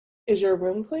Is your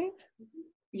room clean?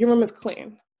 Your room is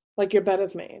clean. Like your bed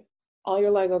is made. All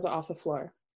your Legos are off the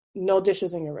floor. No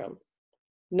dishes in your room.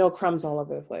 No crumbs all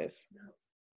over the place.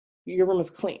 Your room is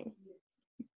clean.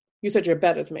 You said your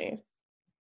bed is made.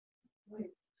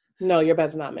 No, your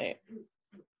bed's not made.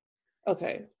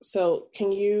 Okay, so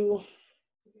can you...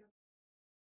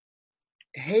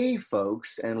 Hey,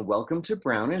 folks, and welcome to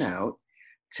Brown and Out.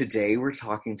 Today we're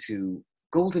talking to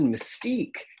Golden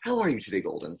Mystique. How are you today,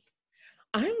 Golden?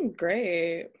 I'm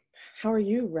great. How are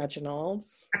you, Reginald?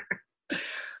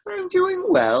 I'm doing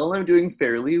well. I'm doing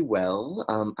fairly well.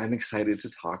 I'm excited to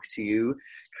talk to you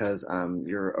because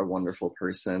you're a wonderful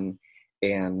person,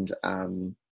 and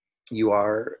you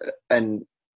are an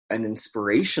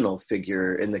inspirational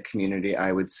figure in the community,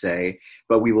 I would say.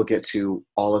 But we will get to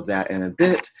all of that in a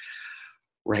bit.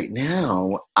 Right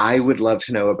now, I would love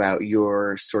to know about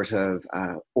your sort of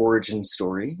origin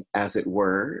story, as it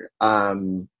were.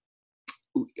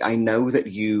 I know that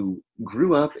you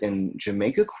grew up in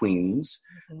Jamaica, Queens.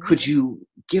 Mhm. Could you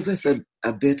give us a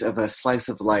bit of a slice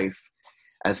of life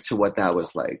as to what that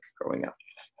was like growing up?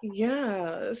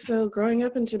 Yeah, so growing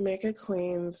up in Jamaica,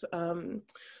 Queens,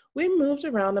 we moved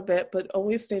around a bit, but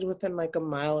always stayed within like a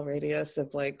mile radius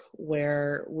of like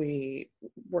where we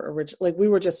were originally. Like we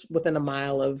were just within a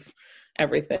mile of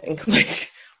everything.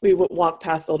 Like we would walk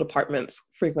past old apartments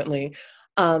frequently.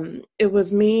 It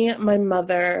was me, my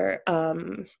mother,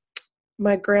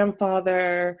 my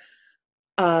grandfather,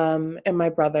 and my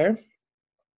brother.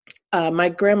 My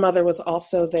grandmother was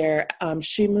also there.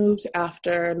 She moved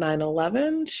after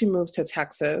 9/11. She moved to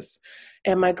Texas.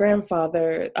 And my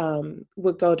grandfather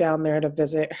would go down there to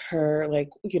visit her, like,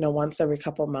 once every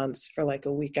couple months for like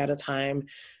a week at a time,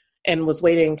 and was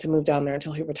waiting to move down there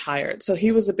until he retired. So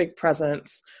he was a big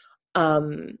presence.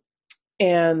 Um,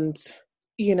 and,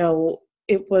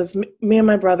 it was me and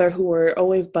my brother who were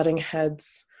always butting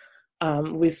heads.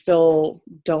 We still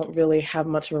don't really have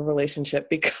much of a relationship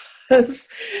because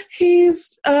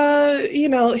he's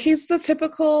the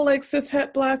typical like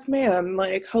cishet black man,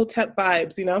 like hotep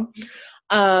vibes.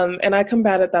 And I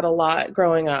combated that a lot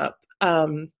growing up.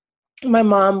 My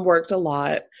mom worked a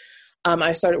lot.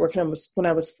 I started working when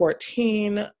I was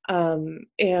 14,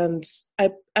 and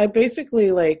I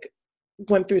basically like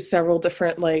went through several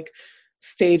different like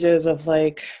stages of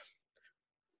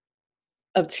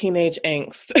teenage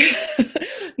angst,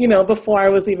 before I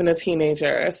was even a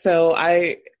teenager. So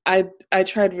I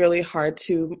tried really hard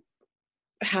to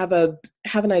have an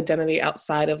identity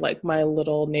outside of like my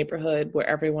little neighborhood where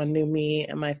everyone knew me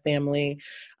and my family.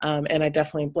 And I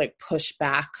definitely like pushed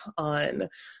back on,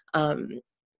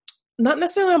 not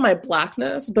necessarily on my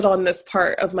blackness, but on this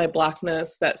part of my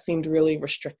blackness that seemed really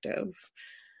restrictive.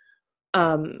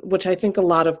 Which I think a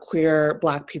lot of queer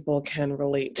Black people can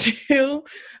relate to,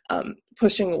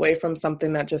 pushing away from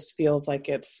something that just feels like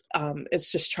it's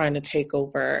just trying to take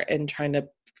over and trying to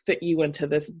fit you into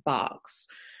this box.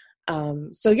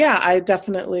 So yeah,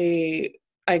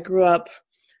 I grew up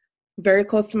very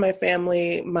close to my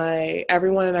family.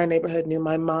 Everyone in our neighborhood knew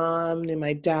my mom, knew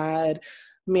my dad,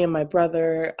 me and my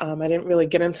brother. I didn't really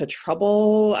get into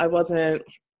trouble. I wasn't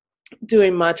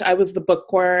doing much. I was the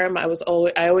bookworm. I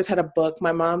always had a book.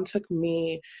 My mom took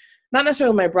me, not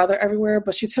necessarily my brother everywhere,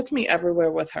 but she took me everywhere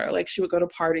with her. Like she would go to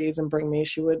parties and bring me.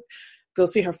 She would go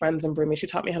see her friends and bring me. She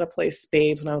taught me how to play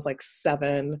spades when I was like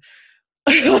 7.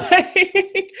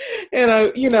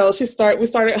 And we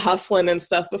started hustling and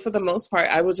stuff, but for the most part,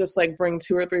 I would just like bring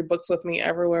 2 or 3 books with me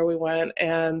everywhere we went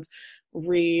and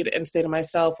read and stay to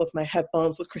myself with my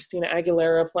headphones with Christina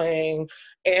Aguilera playing,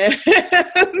 and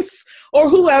or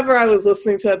whoever I was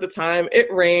listening to at the time. It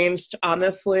ranged,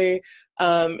 honestly.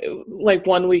 It was like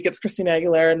one week it's Christina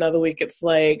Aguilera, another week it's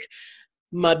like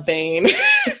Mudvayne.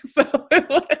 So it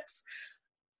was,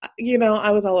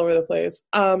 I was all over the place.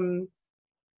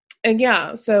 And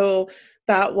yeah, so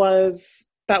that was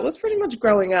pretty much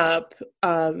growing up.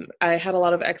 I had a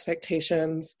lot of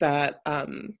expectations that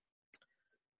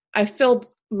I filled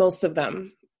most of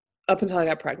them up until I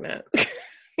got pregnant.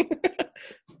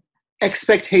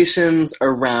 Expectations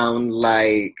around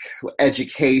like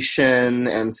education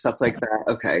and stuff like that.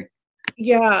 Okay.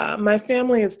 Yeah, my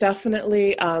family is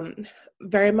definitely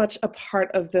very much a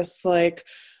part of this like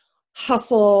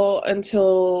hustle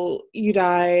until you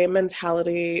die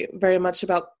mentality, very much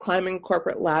about climbing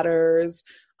corporate ladders.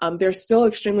 They're still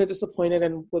extremely disappointed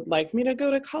and would like me to go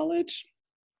to college.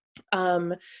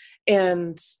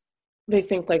 And they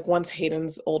think like once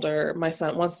my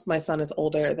son is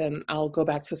older, then I'll go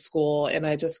back to school. And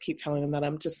I just keep telling them that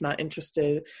I'm just not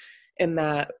interested in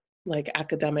that like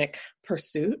academic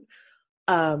pursuit.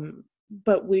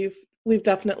 But we've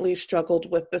definitely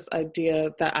struggled with this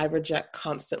idea that I reject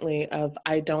constantly of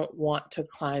I don't want to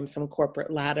climb some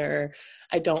corporate ladder.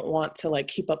 I don't want to like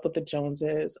keep up with the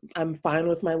Joneses. I'm fine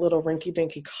with my little rinky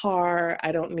dinky car.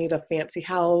 I don't need a fancy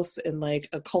house in like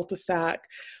a cul-de-sac.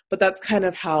 But that's kind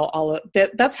of how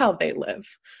that's how they live.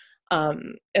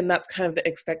 And that's kind of the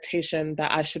expectation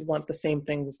that I should want the same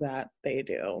things that they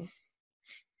do.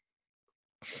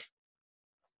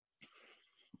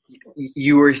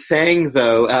 You were saying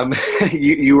though,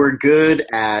 you were good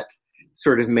at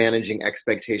sort of managing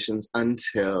expectations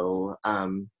until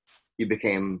you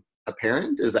became a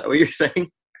parent. Is that what you're saying?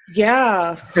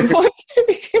 Yeah. Once I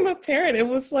became a parent, it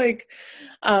was like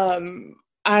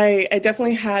I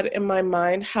definitely had in my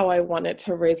mind how I wanted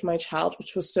to raise my child,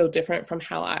 which was so different from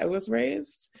how I was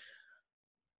raised.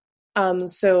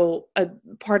 So a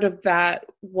part of that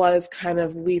was kind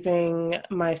of leaving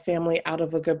my family out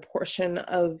of a good portion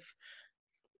of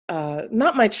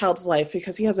not my child's life,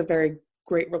 because he has a very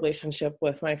great relationship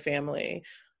with my family.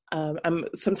 I'm a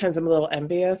little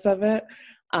envious of it,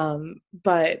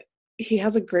 but he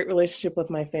has a great relationship with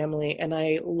my family, and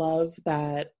I love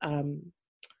that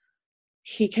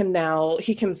he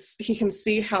can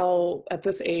see how at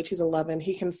this age, he's 11,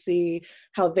 he can see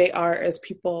how they are as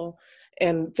people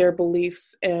and their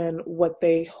beliefs and what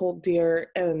they hold dear,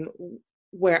 and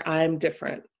where I'm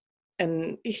different.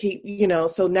 And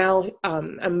so now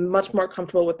I'm much more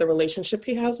comfortable with the relationship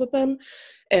he has with them,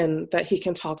 and that he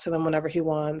can talk to them whenever he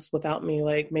wants without me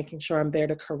like making sure I'm there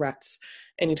to correct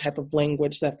any type of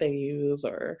language that they use,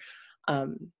 or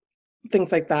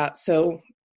things like that. So,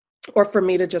 or for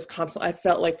me to just constantly, I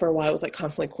felt like for a while I was like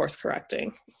constantly course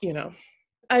correcting,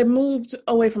 I moved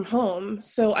away from home.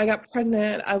 So I got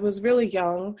pregnant. I was really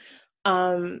young,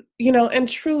 and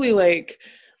truly like,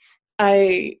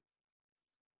 I,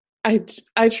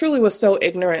 I truly was so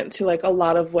ignorant to like a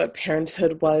lot of what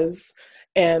parenthood was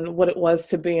and what it was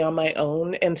to be on my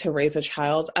own and to raise a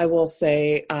child. I will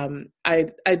say,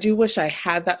 I do wish I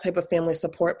had that type of family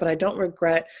support, but I don't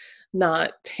regret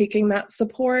not taking that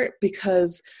support,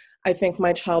 because I think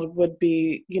my child would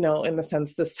be, in the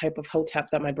sense, this type of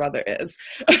hotep that my brother is.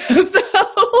 So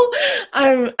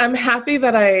I'm happy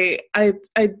that I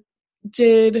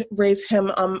did raise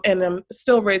him, and I'm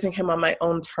still raising him on my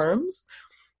own terms.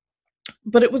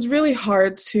 But it was really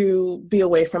hard to be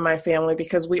away from my family,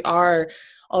 because we are,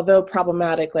 although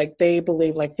problematic, like they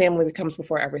believe like family comes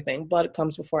before everything, blood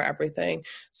comes before everything.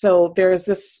 So there's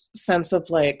this sense of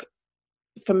like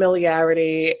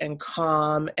familiarity and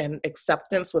calm and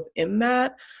acceptance within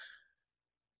that.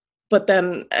 But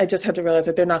then I just had to realize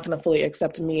that they're not going to fully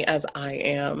accept me as I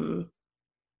am.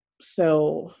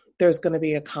 So there's going to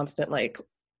be a constant like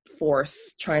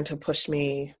force trying to push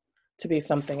me to be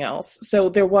something else. So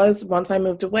there was, once I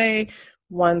moved away,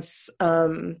 once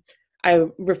I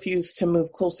refused to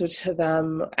move closer to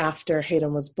them after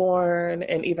Hayden was born,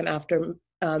 and even after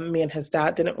me and his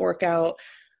dad didn't work out.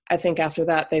 I think after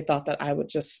that, they thought that I would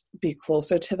just be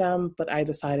closer to them, but I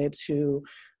decided to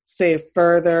stay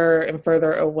further and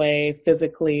further away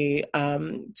physically,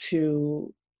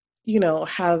 to,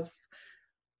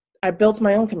 I built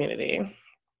my own community.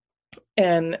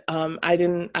 And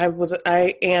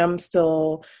I am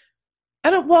still,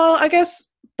 I guess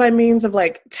by means of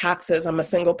like taxes, I'm a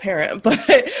single parent, but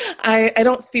I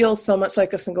don't feel so much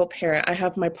like a single parent. I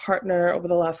have my partner over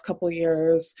the last couple of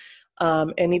years,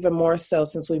 and even more so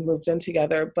since we moved in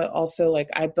together, but also like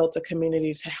I built a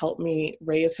community to help me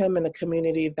raise him, in a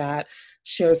community that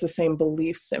shares the same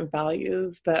beliefs and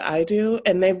values that I do.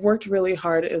 And they've worked really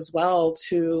hard as well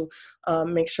to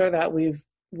make sure that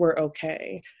we're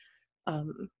okay,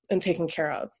 and taken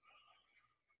care of.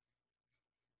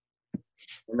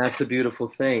 And that's a beautiful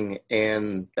thing.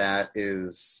 And that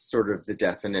is sort of the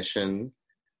definition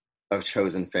of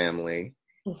chosen family.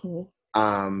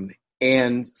 Mm-hmm.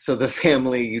 And so the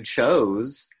family you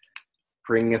chose,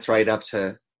 bringing us right up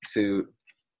to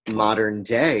modern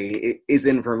day, is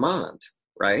in Vermont,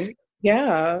 right?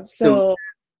 Yeah. So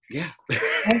yeah.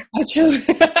 I chose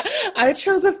I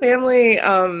chose a family,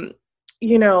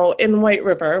 in White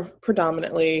River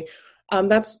predominantly.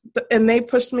 And they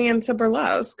pushed me into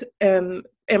burlesque, and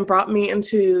brought me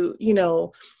into,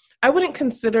 I wouldn't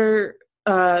consider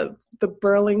the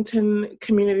Burlington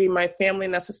community my family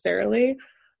necessarily.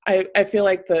 I feel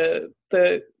like the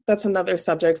that's another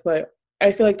subject, but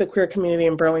I feel like the queer community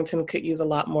in Burlington could use a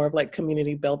lot more of like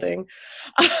community building.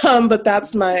 But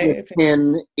that's my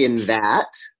opinion in that.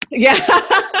 Yeah.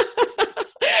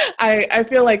 I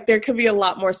feel like there could be a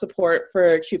lot more support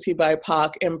for QT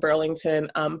BIPOC in Burlington,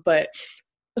 but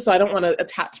so I don't want to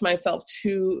attach myself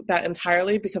to that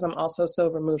entirely, because I'm also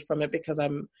so removed from it because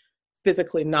I'm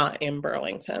physically not in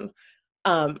Burlington.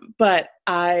 But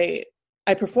I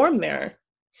perform there.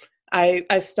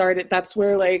 I started, that's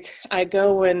where like I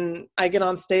go and I get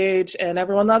on stage and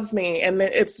everyone loves me. And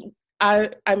it's, I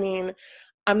mean,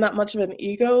 I'm not much of an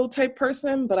ego type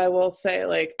person, but I will say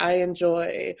like I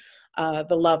enjoy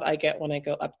the love I get when I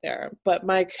go up there. But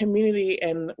my community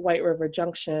in White River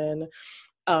Junction,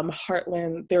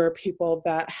 Heartland, there are people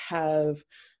that have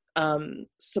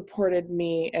supported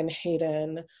me and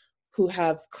Hayden, who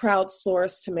have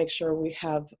crowdsourced to make sure we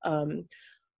have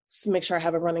to make sure I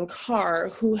have a running car,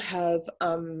 who have,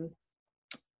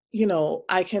 you know,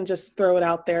 I can just throw it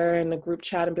out there in a group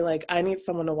chat and be like, I need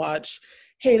someone to watch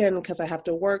Hayden because I have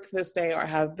to work this day, or I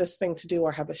have this thing to do,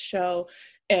 or have a show.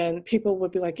 And people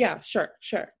would be like, yeah, sure,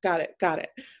 got it.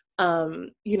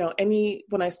 You know,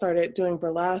 when I started doing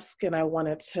burlesque and I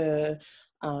wanted to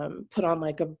put on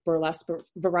like a burlesque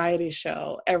variety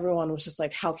show, everyone was just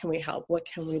like, how can we help? What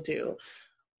can we do?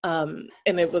 And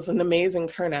it was an amazing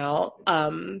turnout.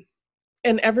 And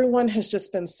everyone has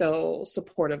just been so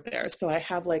supportive there. So I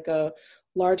have like I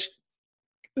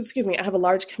have a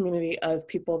large community of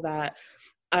people that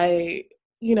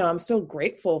I'm so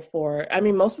grateful for. I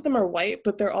mean, most of them are white,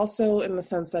 but they're also in the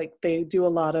sense like they do a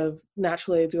lot of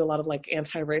like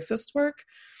anti-racist work.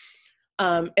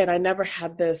 And I never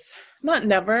had this, not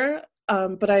never,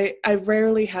 but I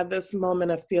rarely had this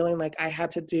moment of feeling like I had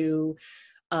to do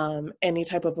any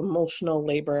type of emotional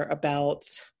labor about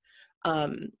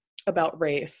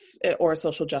race or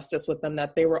social justice with them,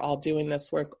 that they were all doing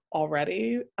this work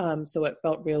already. So it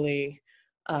felt really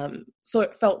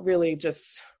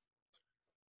just,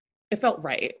 it felt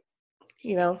right,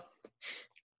 you know?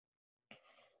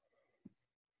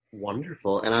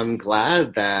 Wonderful. And I'm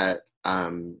glad that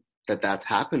that's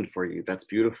happened for you. That's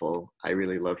beautiful. I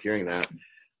really love hearing that.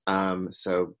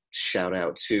 So shout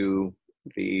out to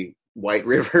the White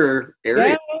River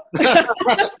area. Yeah.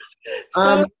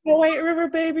 Shout out to White River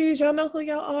babies. Y'all know who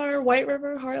y'all are. White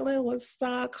River, Heartland,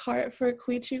 Woodstock, Hartford,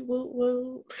 Queechee, Woot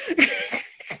Woot.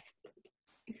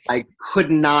 I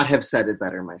could not have said it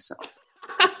better myself.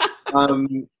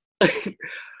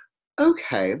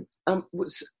 Okay.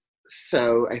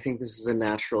 So I think this is a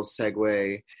natural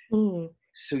segue. Mm.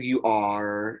 So you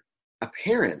are a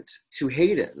parent to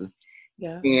Hayden.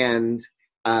 Yeah. And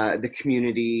the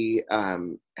community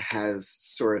has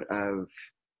sort of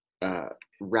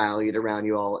rallied around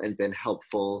you all and been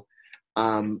helpful.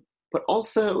 But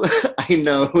also, I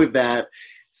know that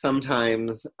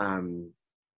sometimes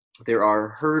there are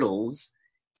hurdles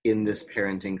in this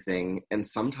parenting thing, and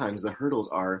sometimes the hurdles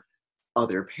are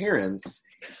other parents.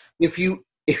 If you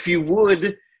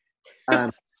would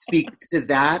speak to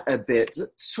that a bit,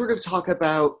 sort of talk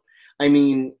about, I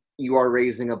mean, you are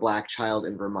raising a Black child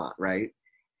in Vermont, right?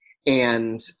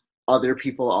 And other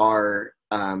people are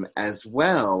as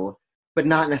well, but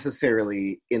not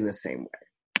necessarily in the same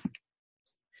way.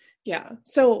 Yeah.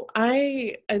 So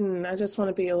I just want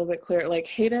to be a little bit clear. Like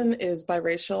Hayden is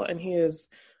biracial, and he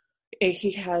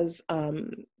has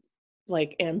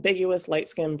like ambiguous light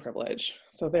skin privilege.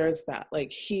 So there's that.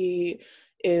 Like he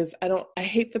is, I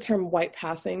hate the term white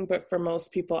passing, but for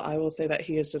most people, I will say that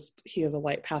he is a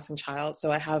white passing child.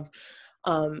 So I have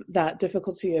that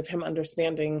difficulty of him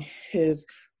understanding his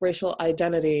racial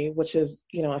identity, which is,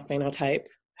 you know, a phenotype,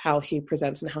 how he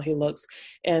presents and how he looks,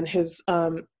 and his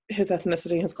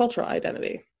ethnicity, his cultural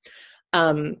identity.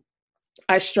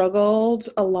 I struggled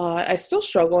a lot. I still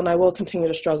struggle, and I will continue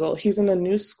to struggle. He's in a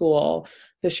new school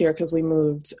this year because we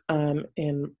moved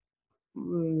in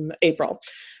April.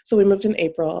 So we moved in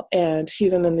April, and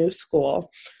he's in a new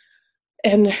school.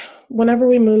 And whenever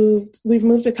we've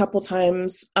moved a couple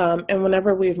times, and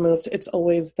whenever we've moved, it's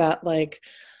always that like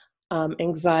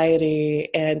anxiety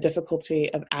and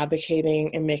difficulty of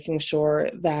advocating and making sure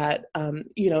that,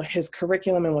 you know, his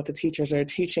curriculum and what the teachers are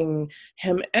teaching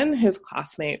him and his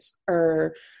classmates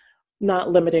are not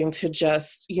limiting to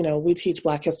just, you know, we teach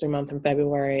Black History Month in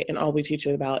February and all we teach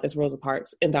you about is Rosa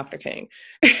Parks and Dr. King.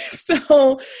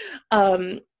 So,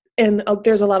 and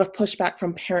there's a lot of pushback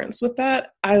from parents with that.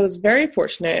 I was very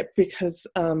fortunate because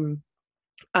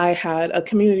I had a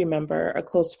community member, a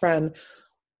close friend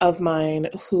of mine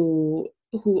who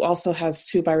also has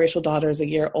two biracial daughters a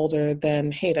year older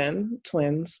than Hayden,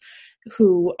 twins,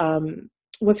 who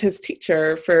was his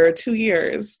teacher for 2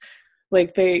 years.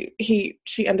 Like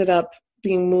she ended up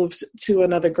being moved to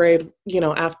another grade, you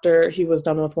know, after he was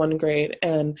done with one grade.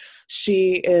 And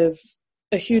she is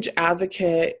a huge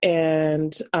advocate,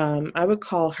 and I would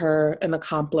call her an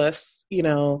accomplice, you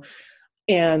know,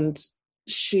 and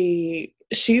she's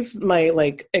my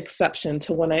like exception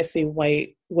to when I see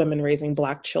white women raising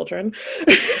Black children.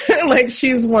 Like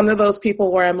she's one of those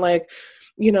people where I'm like,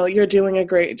 you're doing a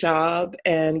great job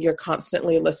and you're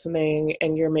constantly listening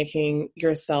and you're making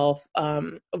yourself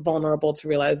vulnerable to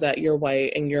realize that you're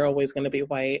white and you're always going to be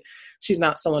white. She's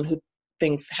not someone who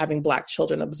thinks having Black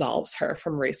children absolves her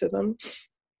from racism.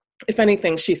 If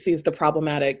anything, she sees the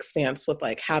problematic stance with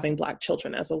like having Black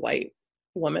children as a white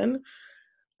woman.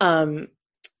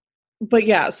 But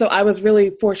yeah, so I was really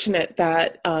fortunate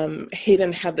that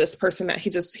Hayden had this person that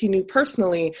he knew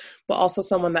personally, but also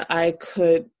someone that I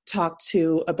could talk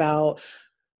to about,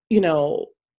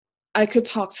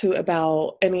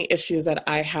 any issues that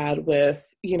I had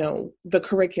with, the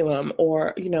curriculum,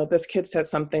 or, this kid said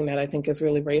something that I think is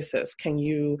really racist. Can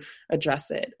you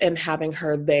address it? And having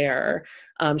her there,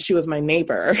 she was my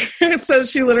neighbor. So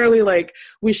she literally, like,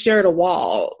 we shared a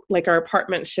wall, like our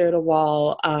apartment shared a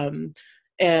wall.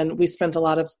 And we spent a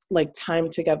lot of like time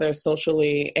together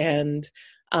socially. And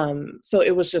so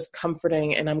it was just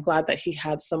comforting. And I'm glad that he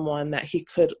had someone that he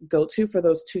could go to for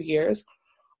those 2 years.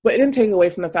 But it didn't take away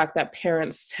from the fact that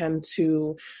parents tend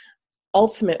to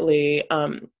ultimately,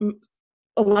 a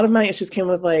lot of my issues came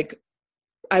with like,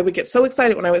 I would get so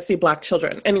excited when I would see Black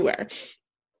children anywhere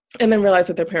and then realize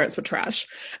that their parents were trash.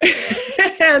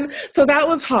 And so that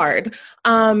was hard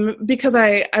because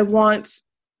I want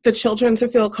the children to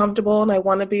feel comfortable, and I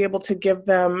want to be able to give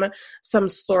them some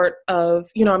sort of,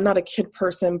 I'm not a kid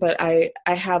person, but I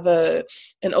have an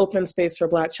open space for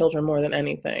Black children more than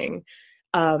anything.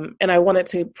 And I wanted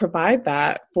to provide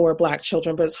that for Black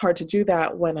children, but it's hard to do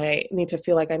that when I need to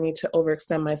feel like I need to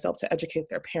overextend myself to educate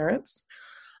their parents.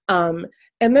 And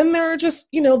then there are just,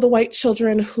 the white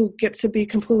children who get to be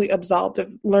completely absolved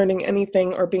of learning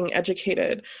anything or being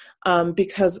educated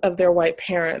because of their white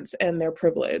parents and their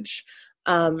privilege.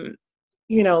 So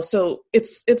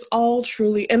it's all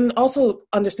truly, and also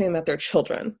understanding that they're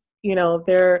children,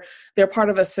 they're part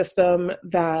of a system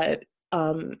that,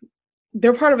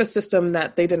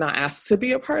 they did not ask to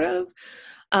be a part of.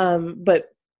 But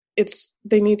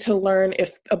they need to learn,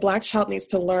 if a Black child needs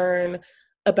to learn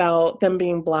about them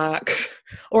being Black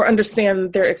or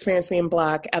understand their experience being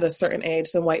Black at a certain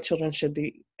age, then white children should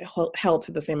be held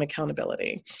to the same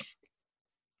accountability.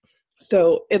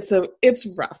 So it's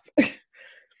rough.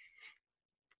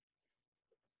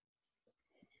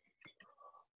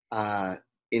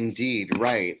 Indeed,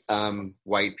 right.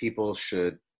 White people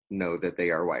should know that they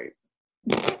are white.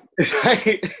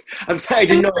 I'm sorry,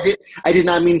 I did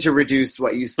not mean to reduce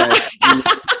what you said.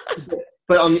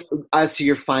 But as to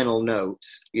your final note,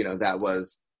 that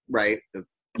was right.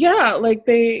 Yeah, like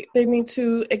they need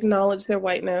to acknowledge their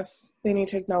whiteness. They need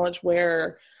to acknowledge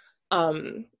where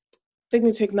they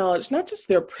need to acknowledge not just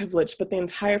their privilege, but the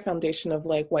entire foundation of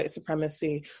like white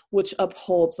supremacy, which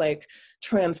upholds like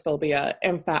transphobia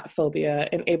and fat phobia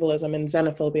and ableism and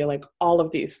xenophobia, like all of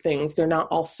these things. They're not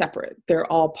all separate. They're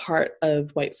all part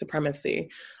of white supremacy.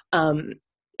 And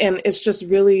it's just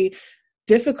really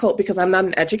difficult because I'm not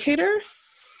an educator.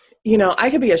 I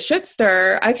could be a shit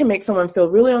stirrer. I can make someone feel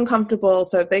really uncomfortable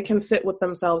so that they can sit with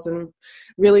themselves and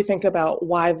really think about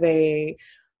why they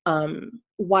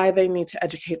need to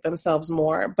educate themselves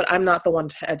more, but I'm not the one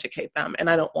to educate them, and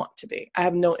I don't want to be. I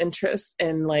have no interest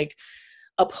in like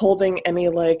upholding any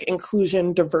like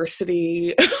inclusion,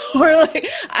 diversity, or like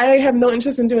I have no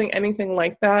interest in doing anything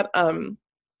like that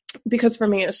because for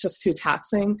me it's just too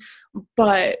taxing.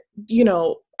 But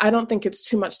I don't think it's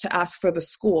too much to ask for the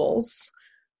schools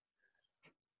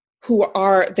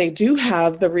they do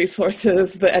have the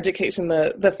resources, the education,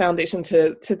 the foundation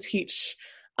to teach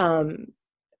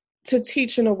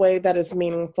in a way that is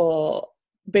meaningful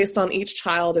based on each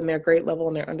child and their grade level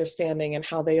and their understanding and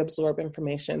how they absorb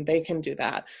information. They can do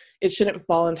that. It shouldn't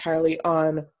fall entirely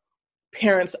on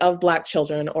parents of Black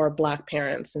children or Black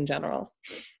parents in general.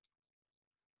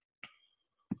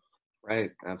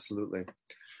 Right, absolutely.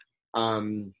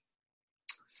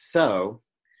 So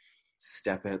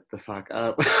step it the fuck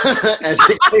up.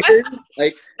 Educators,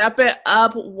 like step it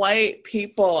up, white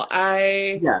people.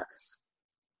 Yes.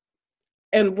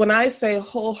 And when I say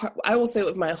I will say it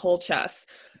with my whole chest,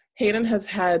 Hayden has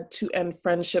had to end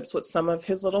friendships with some of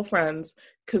his little friends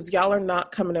because y'all are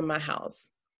not coming in my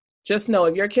house. Just know,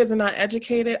 if your kids are not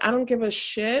educated, I don't give a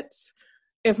shit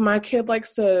if my kid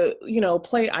likes to,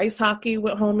 play ice hockey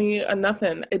with homie or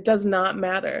nothing. It does not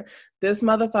matter. This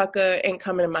motherfucker ain't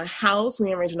coming in my house. We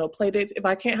ain't arranging no play dates. If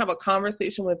I can't have a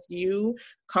conversation with you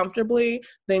comfortably,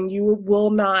 then you will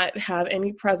not have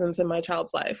any presence in my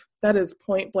child's life. That is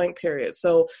point blank, period.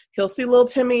 So he'll see little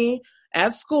Timmy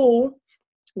at school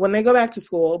when they go back to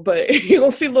school, but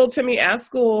he'll see little Timmy at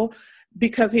school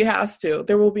because he has to.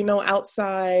 There will be no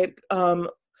outside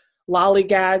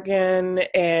lollygagging,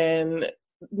 and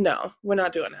no, we're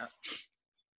not doing that.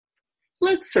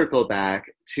 let's circle back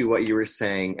to what you were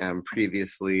saying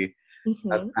previously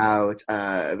Mm-hmm. about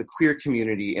the queer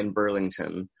community in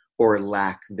Burlington, or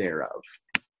lack thereof.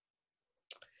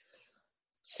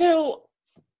 So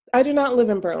I do not live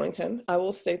in Burlington. I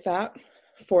will state that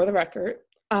for the record.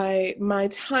 My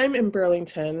time in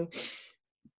Burlington,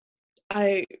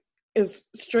 I is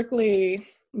strictly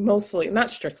mostly not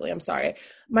strictly, I'm sorry.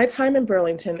 My time in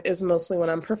Burlington is mostly when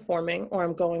I'm performing or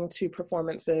I'm going to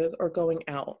performances or going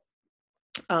out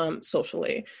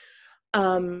socially.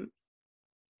 Um,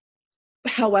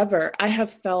 However, I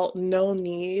have felt no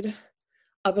need,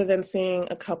 other than seeing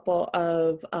a couple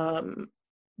of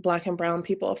Black and brown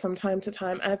people from time to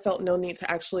time, I felt no need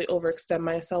to actually overextend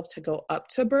myself to go up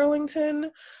to Burlington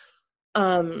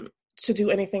um, to do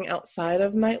anything outside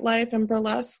of nightlife and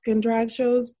burlesque and drag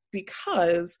shows,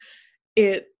 because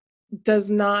it does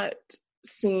not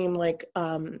seem like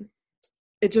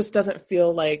it just doesn't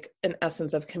feel like an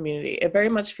essence of community. It very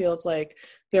much feels like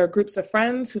there are groups of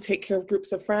friends who take care of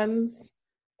groups of friends.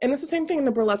 And it's the same thing in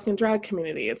the burlesque and drag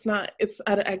community. It's not,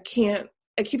 I can't,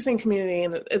 I keep saying community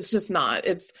and it's just not.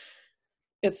 It's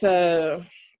a,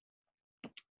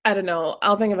 I don't know,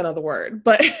 I'll think of another word,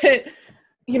 but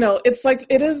you know, it's like,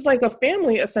 it is like a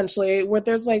family essentially, where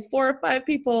there's like 4 or 5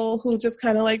 people who just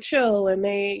kind of like chill and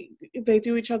they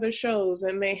do each other's shows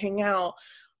and they hang out.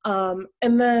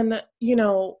 And then, you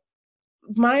know,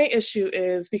 my issue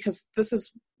is, because this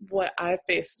is what I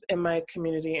face in my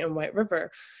community in White River.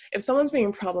 If someone's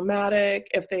being problematic,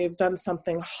 if they've done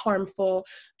something harmful,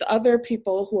 the other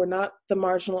people who are not the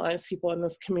marginalized people in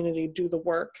this community do the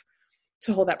work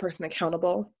to hold that person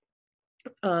accountable,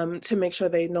 to make sure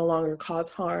they no longer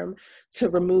cause harm, to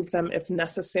remove them if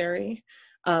necessary,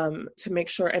 to make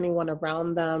sure anyone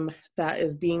around them that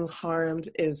is being harmed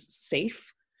is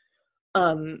safe.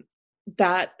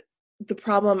 That the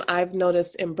problem I've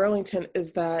noticed in Burlington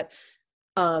is that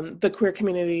the queer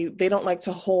community, they don't like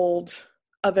to hold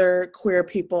other queer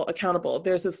people accountable.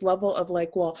 There's this level of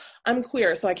like, well, I'm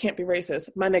queer, so I can't be racist.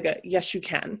 My nigga, yes, you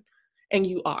can. And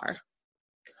you are.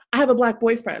 I have a Black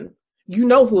boyfriend. You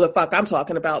know who the fuck I'm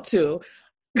talking about too.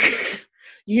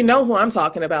 You know who I'm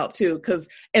talking about too.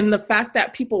 And the fact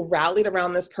that people rallied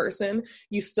around this person,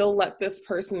 you still let this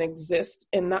person exist,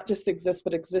 and not just exist,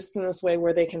 but exist in this way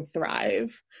where they can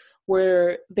thrive,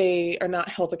 where they are not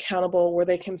held accountable, where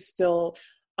they can still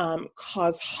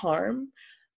cause harm.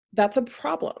 That's a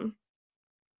problem.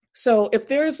 So if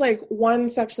there's like one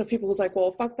section of people who's like,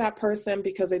 well, fuck that person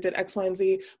because they did X, Y, and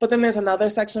Z, but then there's another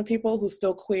section of people who's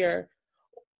still queer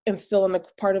and still in the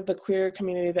part of the queer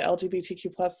community, the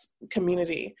LGBTQ plus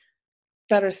community,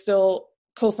 that are still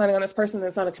co-signing on this person,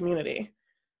 that's not a community.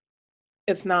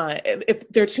 It's not. If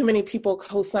there are too many people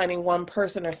co-signing one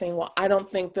person or saying, well, I don't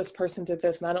think this person did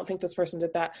this and I don't think this person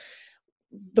did that.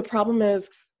 The problem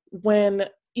is, when,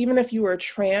 even if you are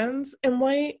trans and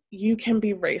white, you can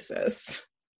be racist.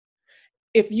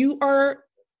 If you are,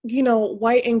 you know,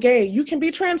 white and gay, you can be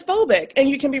transphobic and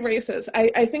you can be racist.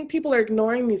 I think people are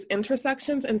ignoring these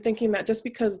intersections and thinking that just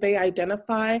because they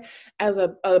identify as a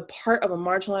part of a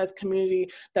marginalized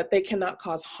community, that they cannot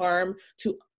cause harm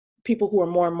to people who are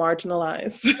more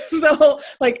marginalized. So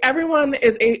like everyone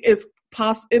it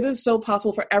is so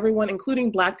possible for everyone, including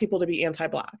Black people, to be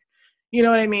anti-Black. You know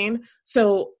what I mean?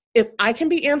 So if I can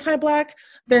be anti-Black,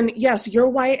 then yes, your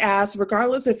white ass,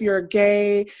 regardless if you're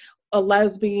gay, a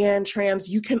lesbian, trans,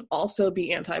 you can also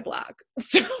be anti-Black.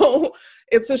 So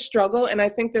it's a struggle, and I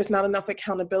think there's not enough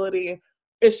accountability.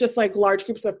 It's just like large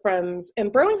groups of friends,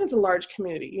 and Burlington's a large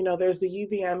community. You know, there's the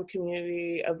UVM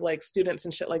community of like students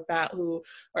and shit like that who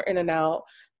are in and out.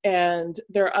 And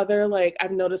there are other, like,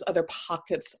 I've noticed other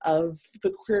pockets of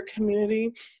the queer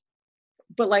community.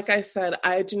 But like I said,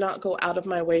 I do not go out of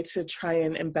my way to try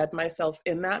and embed myself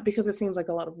in that, because it seems like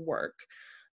a lot of work.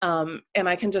 And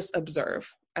I can just observe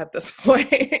at this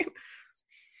point.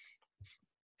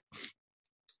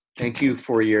 Thank you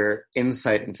for your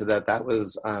insight into that. That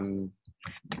was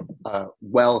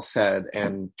well said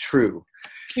and true.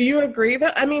 Do you agree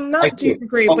that, I mean, not do you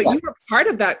agree, but you were part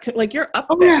of that, like you're up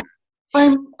there.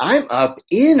 Yeah. I'm up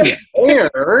in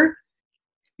there.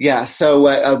 Yeah, so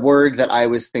a word that I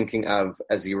was thinking of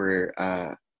as you were,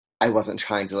 I wasn't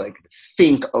trying to like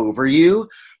think over you,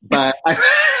 but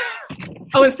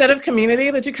Oh, instead of community,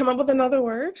 did you come up with another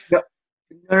word? No.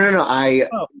 I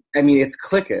mean, it's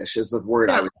cliquish is the word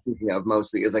I was thinking of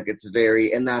mostly. Is like, it's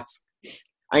very, and that's,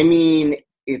 I mean,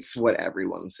 it's what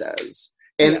everyone says,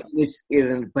 and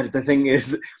but the thing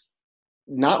is,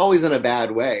 not always in a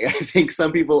bad way. I think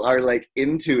some people are like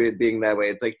into it being that way.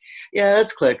 It's like, yeah,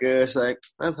 that's cliquish. Like,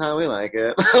 that's how we like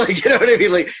it. Like, you know what I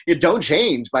mean? Like, you don't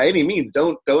change by any means.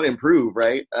 Don't improve,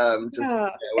 right? Just Yeah,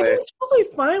 that and way. I'm totally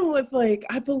fine with like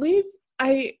I believe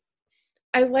I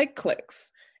like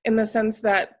cliques in the sense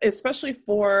that especially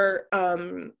for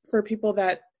people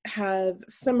that have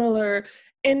similar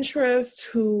interests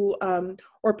who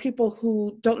or people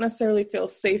who don't necessarily feel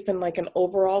safe in like an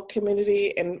overall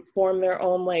community and form their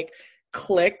own like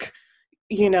clique,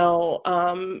 you know,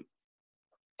 I'm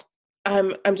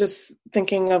just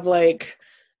thinking of like,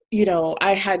 you know,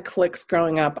 I had cliques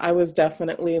growing up. I was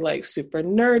definitely like super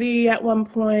nerdy at one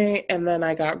point, and then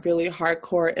I got really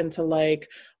hardcore into like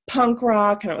punk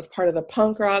rock, and I was part of the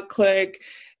punk rock clique.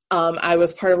 I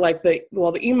was part of like the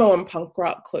emo and punk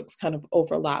rock cliques kind of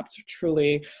overlapped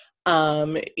truly.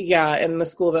 Yeah, in the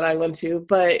school that I went to,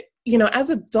 but you know, as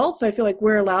adults, I feel like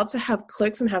we're allowed to have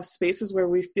cliques and have spaces where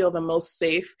we feel the most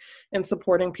safe in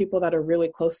supporting people that are really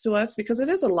close to us, because it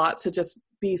is a lot to just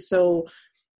be so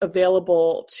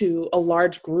available to a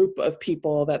large group of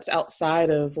people that's outside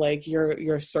of like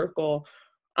your circle.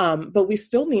 But we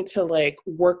still need to like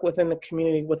work within the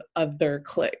community with other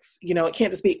cliques. You know, it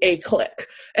can't just be a clique.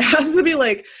 It has to be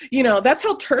like, you know, that's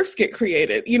how TERFs get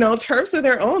created. You know, TERFs are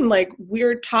their own like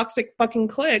weird toxic fucking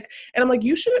clique. And I'm like,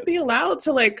 you shouldn't be allowed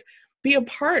to like be a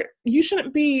part. You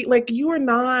shouldn't be like, you are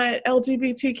not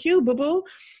LGBTQ, boo boo,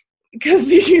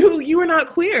 because you are not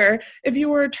queer if you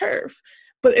were a TERF.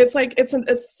 But it's like it's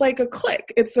like a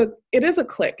clique. It is a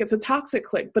clique. It's a toxic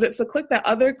clique, but it's a clique that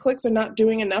other cliques are not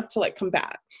doing enough to like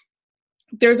combat.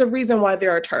 There's a reason why there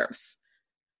are TERFs,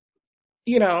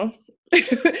 you know.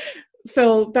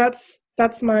 So that's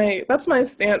my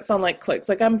stance on like cliques.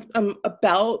 Like I'm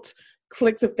about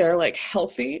cliques if they're like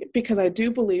healthy, because I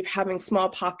do believe having small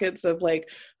pockets of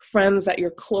like friends that you're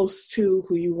close to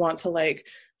who you want to like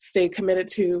stay committed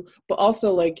to, but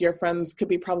also like your friends could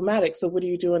be problematic. So what do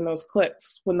you do in those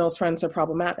cliques when those friends are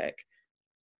problematic?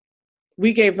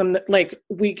 We gave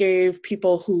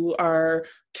people who are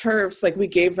TERFs, like we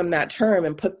gave them that term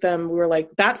and we were like,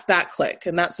 that's that clique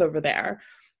and that's over there.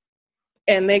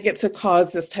 And they get to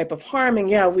cause this type of harm. And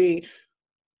yeah, we're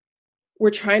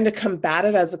trying to combat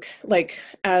it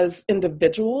as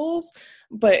individuals.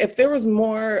 But if there was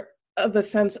more of a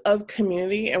sense of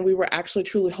community and we were actually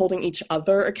truly holding each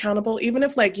other accountable, even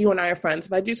if like you and I are friends,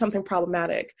 if I do something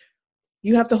problematic,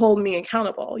 you have to hold me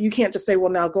accountable. You can't just say,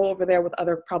 well, now go over there with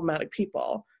other problematic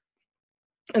people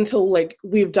until like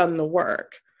we've done the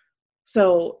work.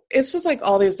 So it's just like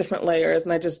all these different layers.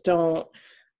 And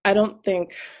I don't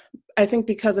think, I think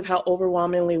because of how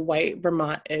overwhelmingly white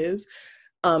Vermont is,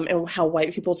 and how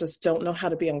white people just don't know how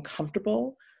to be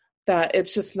uncomfortable, that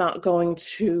it's just not going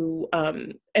to,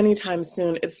 anytime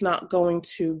soon, it's not going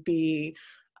to be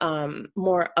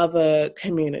more of a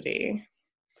community.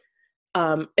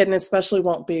 And especially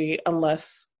won't be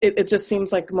unless, it just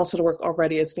seems like most of the work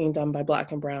already is being done by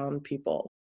Black and brown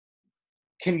people.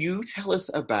 Can you tell us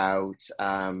about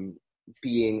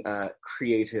being a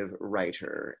creative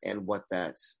writer and what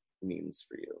that means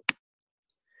for you?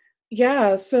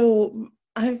 Yeah, so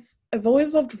I've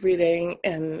always loved reading,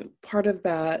 and part of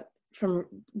that from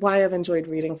why I've enjoyed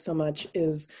reading so much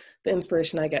is the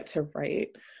inspiration I get to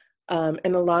write. And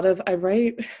I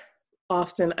write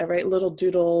often, I write little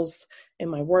doodles in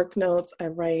my work notes. I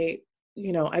write,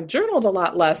 you know, I've journaled a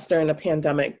lot less during the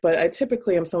pandemic, but I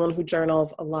typically am someone who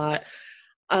journals a lot.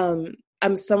 I'm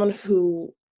someone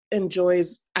who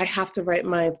I have to write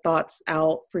my thoughts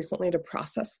out frequently to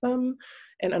process them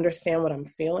and understand what I'm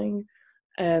feeling.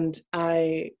 And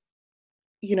when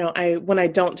I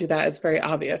don't do that, it's very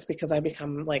obvious because I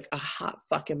become like a hot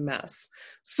fucking mess.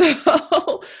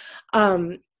 So,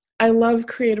 I love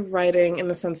creative writing in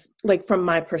the sense, like from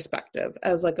my perspective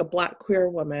as like a Black queer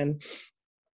woman.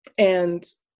 And,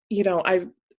 you know, I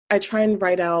try and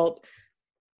write out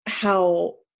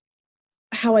how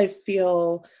I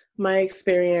feel, my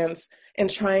experience, and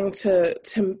trying to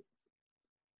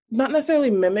not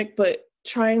necessarily mimic, but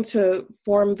trying to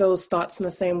form those thoughts in the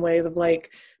same ways of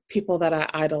like people that I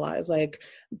idolize, like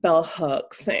Bell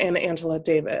Hooks and Angela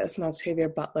Davis and Octavia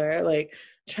Butler, like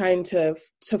trying to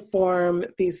form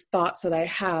these thoughts that I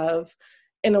have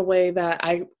in a way that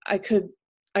I could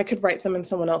write them and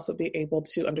someone else would be able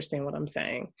to understand what I'm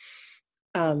saying.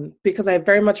 Because I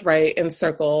very much write in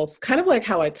circles, kind of like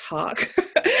how I talk.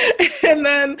 And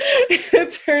then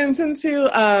it turns into,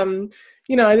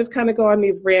 I just kind of go on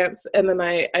these rants, and then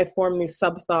I form these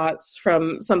sub thoughts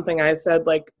from something I said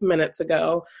like minutes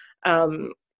ago.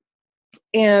 And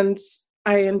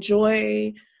I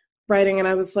enjoy writing, and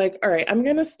I was like, all right, I'm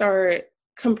going to start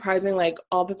comprising like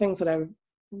all the things that I've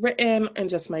written and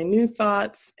just my new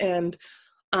thoughts, and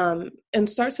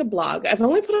start to blog. I've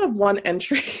only put up one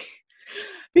entry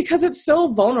because it's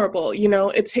so vulnerable. You know,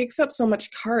 it takes up so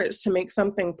much courage to make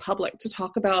something public, to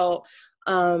talk about,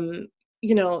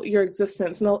 you know, your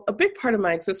existence. And a big part of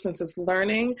my existence is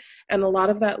learning. And a lot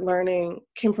of that learning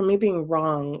came from me being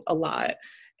wrong a lot.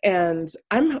 And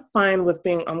I'm fine with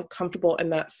being uncomfortable in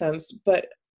that sense, but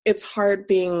it's hard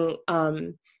being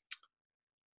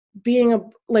being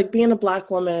a Black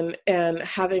woman and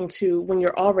having to, when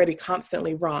you're already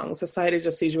constantly wrong, society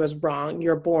just sees you as wrong.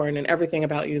 You're born and everything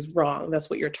about you is wrong. That's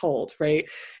what you're told, right?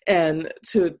 And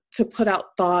to put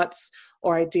out thoughts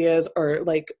or ideas or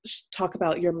like talk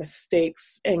about your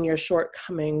mistakes and your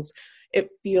shortcomings, it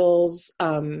feels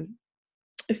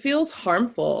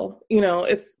harmful, you know,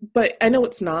 but I know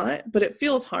it's not, but it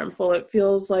feels harmful. It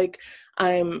feels like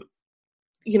I'm,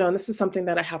 you know, and this is something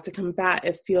that I have to combat.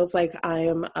 It feels like I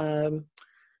am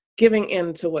giving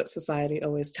in to what society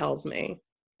always tells me.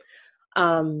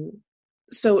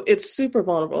 So it's super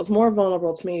vulnerable. It's more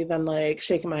vulnerable to me than like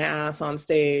shaking my ass on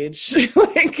stage.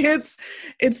 Like it's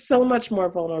so much more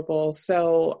vulnerable.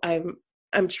 So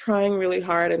I'm trying really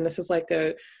hard, and this is like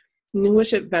a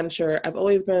newish adventure. I've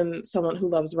always been someone who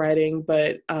loves writing,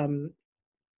 but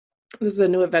this is a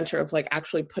new adventure of like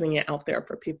actually putting it out there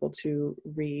for people to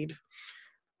read.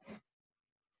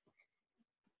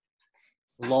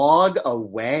 Log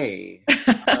away.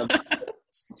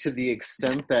 To the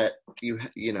extent that you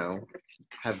know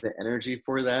have the energy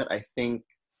for that, I think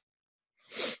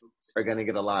are going to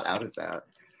get a lot out of that.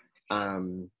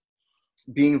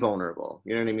 Being vulnerable,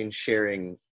 you know what I mean?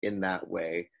 Sharing in that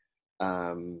way.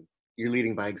 You're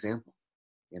leading by example,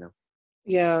 you know?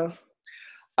 Yeah.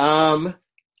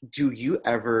 Do you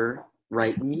ever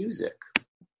write music?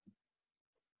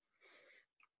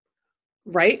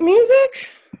 Write music?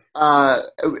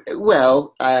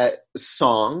 Well,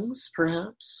 songs,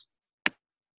 perhaps.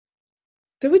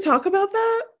 Did we talk about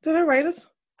that? Did I write us?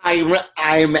 I'm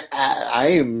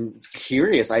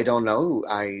curious. I don't know.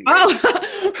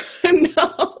 Oh,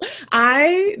 no,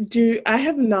 I do. I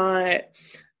have not.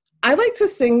 I like to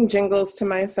sing jingles to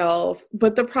myself,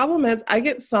 but the problem is I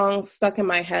get songs stuck in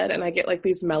my head and I get like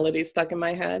these melodies stuck in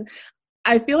my head.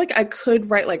 I feel like I could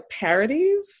write like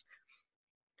parodies.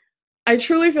 I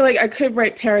truly feel like I could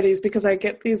write parodies because I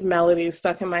get these melodies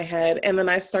stuck in my head and then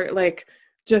I start like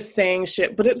just saying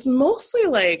shit, but it's mostly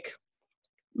like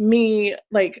me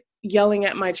like yelling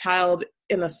at my child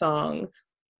in a song.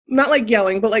 Not like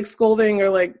yelling, but like scolding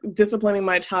or like disciplining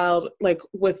my child like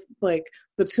with like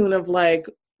the tune of like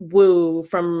Woo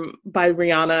by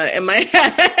Rihanna in my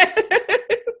head.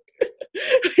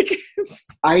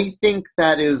 I think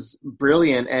that is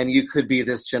brilliant, and you could be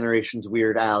this generation's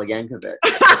Weird Al Yankovic.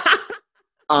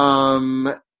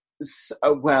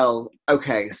 Well,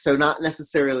 okay, so not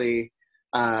necessarily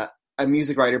a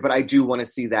music writer, but I do want to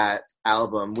see that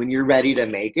album. When you're ready to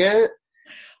make it,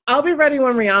 I'll be ready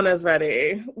when Rihanna's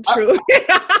ready. Truly.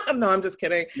 No, I'm just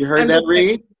kidding. You heard that,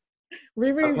 Riri?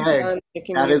 Riri's done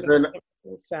making that music.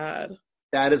 Is sad.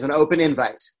 That is an open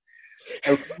invite.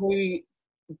 Okay.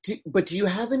 Do you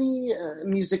have any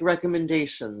music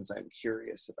recommendations I'm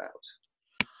curious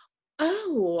about?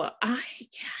 Oh,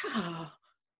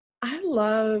 I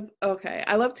love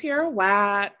Tierra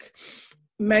Whack.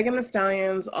 Megan Thee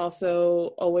Stallion's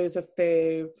also always a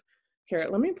fave. Here,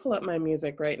 let me pull up my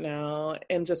music right now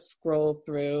and just scroll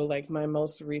through like my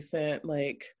most recent,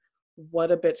 like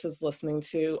what a bitch is listening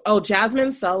to. Oh, Jasmine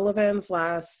Sullivan's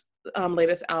latest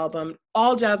album,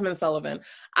 all Jasmine Sullivan.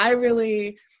 I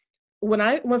really,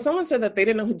 when someone said that they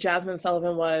didn't know who Jasmine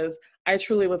Sullivan was, I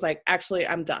truly was like, actually,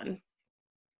 I'm done.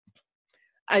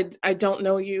 I don't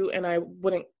know you and I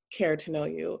wouldn't care to know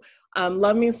you.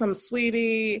 Love me some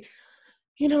Sweetie.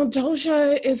 You know,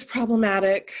 Doja is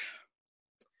problematic,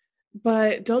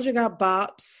 but Doja got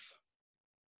bops.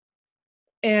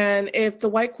 And if the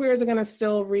white queers are going to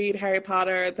still read Harry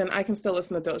Potter, then I can still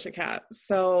listen to Doja Cat.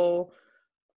 So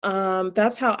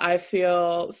that's how I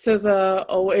feel. SZA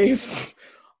always,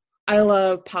 I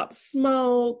love Pop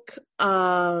Smoke.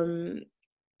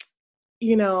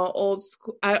 You know, old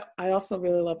school. I also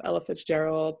really love Ella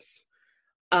Fitzgerald.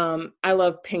 I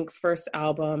love Pink's first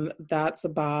album. That's a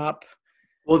bop.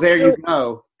 Well, there you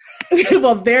go.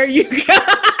 Well, there you go.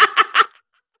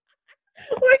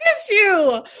 Look at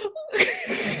you.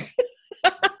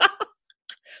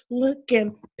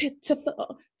 Looking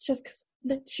pitiful just because I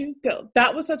let you go.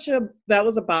 That was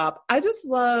a bop. I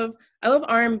love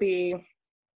R&B.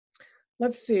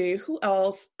 Let's see, who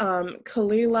else?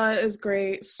 Kalila is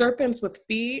great. Serpents with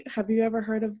Feet. Have you ever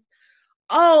heard of?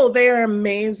 Oh, they are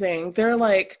amazing. They're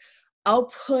like,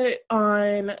 I'll put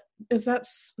on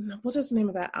what is the name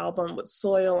of that album with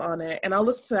Soil on it? And I'll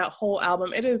listen to that whole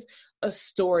album. It is a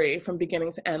story from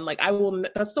beginning to end. Like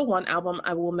that's the one album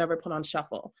I will never put on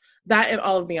shuffle. That and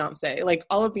all of Beyonce. Like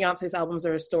all of Beyonce's albums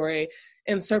are a story.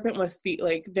 And Serpent with Feet,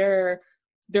 like their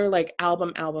like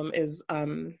album is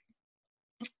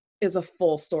a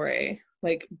full story.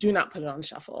 Like do not put it on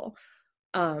shuffle.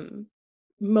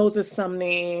 Moses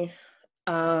Sumney,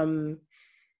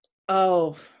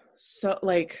 so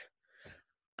like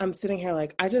I'm sitting here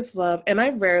like I just love, and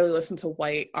I rarely listen to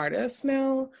white artists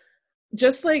now.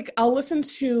 Just like I'll listen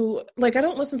to, like, I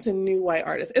don't listen to new white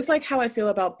artists. It's like how I feel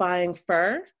about buying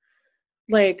fur.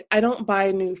 Like I don't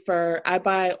buy new fur, I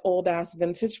buy old ass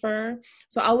vintage fur.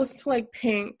 So I'll listen to like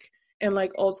Pink and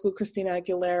like old school Christina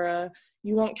Aguilera.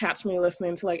 You won't catch me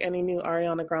listening to like any new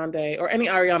Ariana Grande or any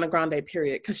Ariana Grande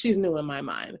period, because she's new in my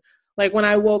mind. Like when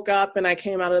I woke up and I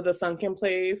came out of the sunken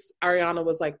place, Ariana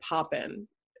was like popping.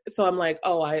 So I'm like,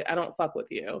 oh, I don't fuck with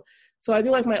you. So I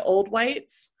do like my old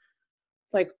whites,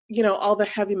 like, you know, all the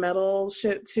heavy metal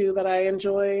shit too that I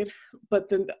enjoyed. But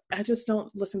then I just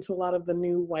don't listen to a lot of the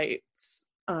new whites.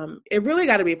 It really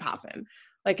got to be popping.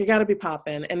 Like it got to be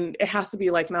popping, and it has to be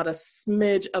like not a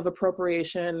smidge of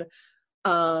appropriation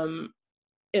in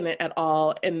it at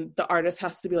all. And the artist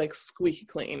has to be like squeaky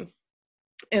clean.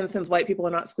 And since white people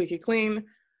are not squeaky clean,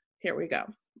 here we go.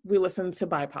 We listen to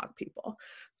BIPOC people.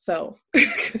 So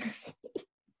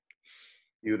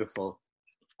beautiful.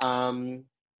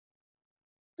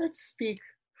 Let's speak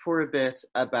for a bit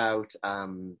about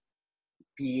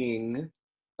being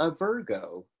a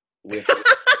Virgo.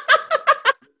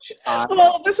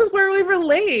 Well, this is where we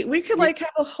relate. We could like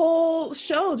have a whole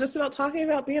show just about talking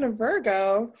about being a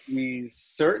Virgo. We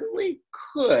certainly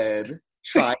could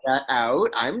try that out.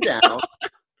 I'm down.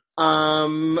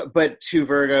 But two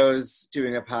Virgos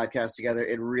doing a podcast together,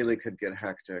 it really could get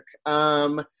hectic.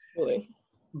 Really?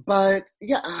 But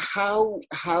yeah, how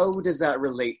does that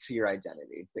relate to your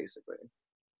identity, basically?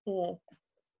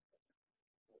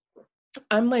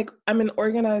 I'm an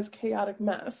organized, chaotic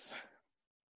mess.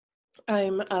 I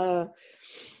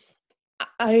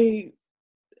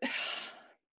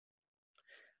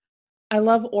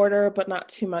love order, but not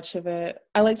too much of it.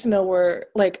 I like to know where,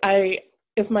 like,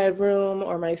 if my room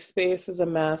or my space is a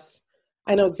mess,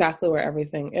 I know exactly where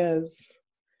everything is.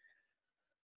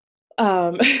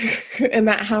 And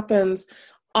that happens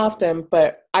often,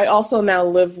 but I also now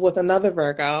live with another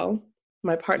Virgo.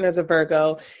 My partner's a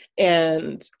Virgo,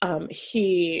 and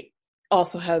he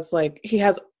also has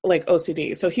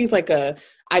OCD. So he's like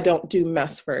I don't do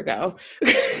mess Virgo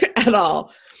at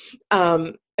all.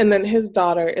 And then his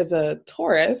daughter is a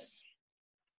Taurus,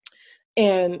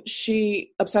 and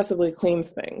she obsessively cleans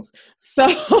things. So,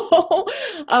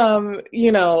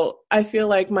 you know, I feel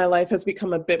like my life has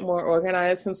become a bit more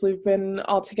organized since we've been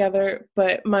all together.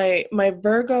 But my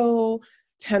Virgo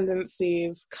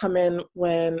tendencies come in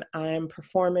when I'm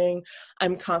performing.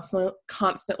 I'm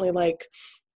constantly like,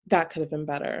 that could have been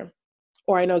better.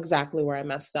 Or I know exactly where I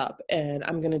messed up and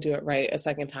I'm going to do it right a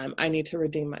second time. I need to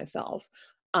redeem myself.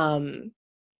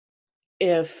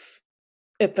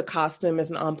 If the costume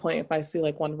isn't on point, if I see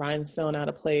like one rhinestone out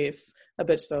of place, a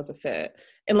bitch throws a fit.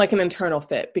 And like an internal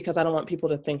fit, because I don't want people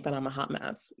to think that I'm a hot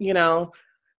mess, you know?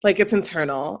 Like it's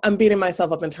internal. I'm beating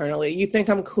myself up internally. You think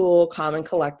I'm cool, calm, and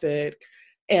collected,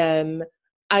 and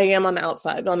I am on the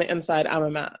outside. But on the inside, I'm a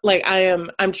mess. Like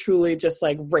I'm truly just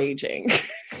like raging.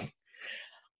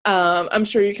 I'm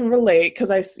sure you can relate,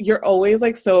 because you're always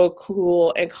like so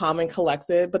cool and calm and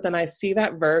collected, but then I see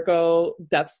that Virgo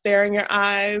death stare in your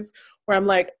eyes where I'm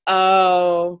like,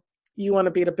 oh, you want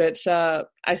to beat a bitch up.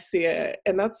 I see it,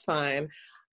 and that's fine.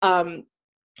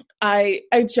 I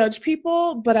judge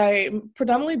people, but I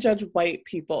predominantly judge white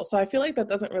people, so I feel like that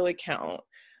doesn't really count.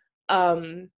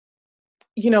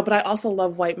 You know, but I also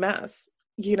love white mess.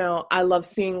 You know, I love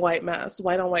seeing white mess.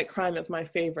 White on white crime is my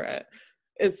favorite.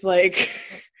 It's like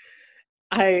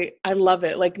I love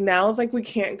it. Like now it's like we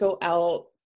can't go out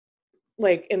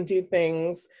like and do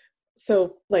things.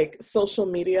 So like social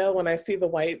media, when I see the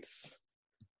whites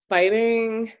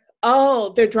fighting,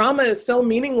 oh, their drama is so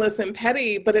meaningless and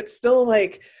petty, but it's still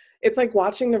like, it's like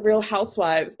watching the Real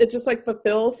Housewives. It just like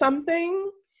fulfills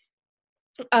something.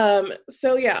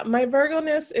 So yeah, my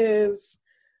Virgo-ness is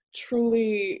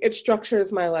truly, it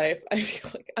structures my life. I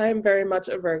feel like I am very much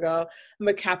a Virgo. I'm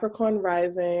a Capricorn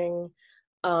rising.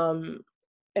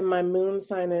 And my moon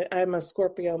sign, I'm a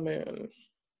Scorpio moon.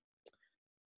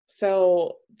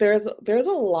 So there's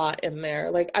a lot in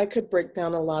there. Like I could break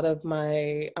down a lot of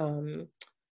my,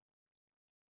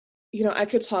 you know, I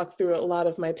could talk through a lot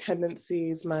of my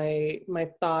tendencies, my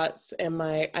thoughts and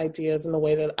my ideas and the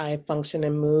way that I function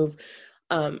and move.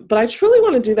 But I truly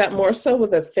want to do that more so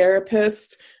with a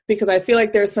therapist because I feel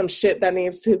like there's some shit that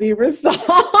needs to be resolved.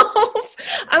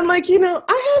 I'm like,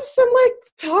 I have some like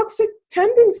toxic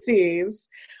tendencies.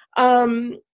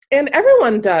 And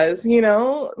everyone does,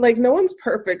 like no one's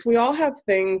perfect. We all have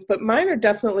things, but mine are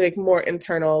definitely like more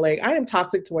internal. Like I am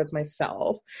toxic towards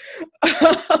myself.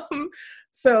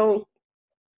 So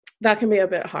that can be a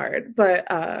bit hard, but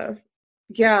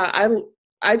yeah,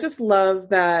 I just love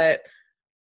that,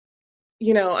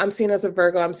 I'm seen as a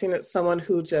Virgo. I'm seen as someone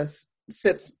who just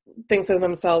thinks of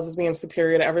themselves as being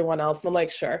superior to everyone else. And I'm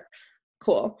like, sure,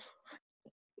 cool.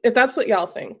 If that's what y'all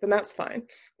think, then that's fine.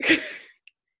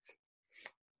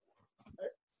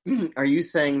 Are you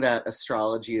saying that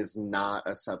astrology is not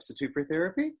a substitute for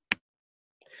therapy?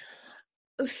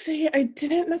 See, I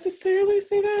didn't necessarily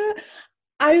say that.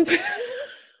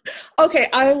 Okay,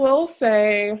 I will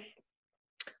say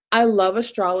I love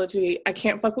astrology. I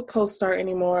can't fuck with CoStar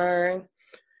anymore.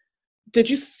 Did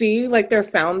you see like their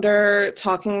founder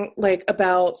talking like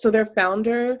about, so their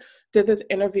founder did this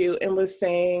interview and was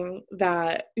saying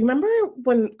that, you remember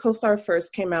when CoStar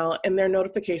first came out and their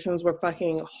notifications were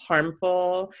fucking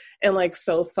harmful and like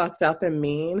so fucked up and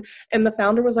mean? And the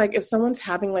founder was like, if someone's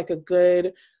having like a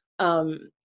good,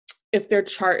 if their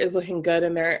chart is looking good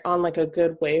and they're on like a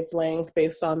good wavelength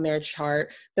based on their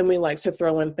chart, then we like to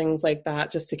throw in things like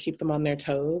that just to keep them on their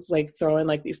toes, like throw in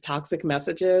like these toxic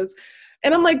messages.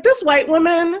 And I'm like, this white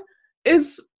woman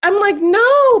I'm like,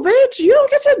 no, bitch, you don't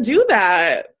get to do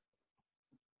that.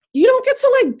 You don't get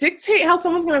to like dictate how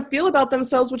someone's going to feel about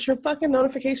themselves with your fucking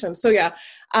notifications. So yeah,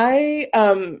 I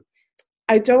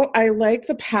like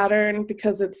the pattern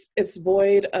because it's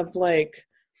void of like,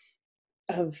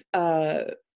 of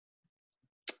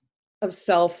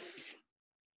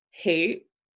self-hate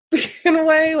in a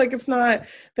way. Like it's not,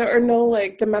 there are no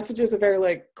like, the messages are very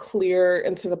like clear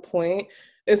and to the point.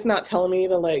 It's not telling me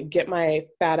to like get my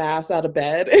fat ass out of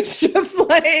bed. It's just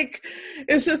like,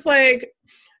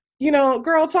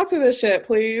 girl, talk through this shit,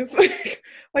 please.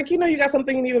 Like, you got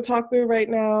something you need to talk through right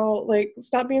now. Like,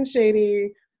 stop being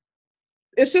shady.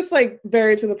 It's just like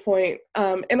very to the point.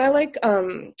 And I like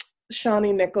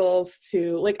Shawnee Nichols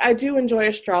too. Like, I do enjoy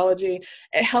astrology.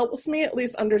 It helps me at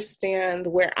least understand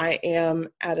where I am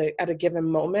at a given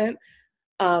moment.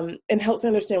 And helps me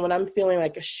understand when I'm feeling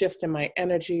like a shift in my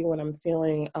energy, when I'm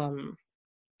feeling, and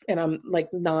I'm like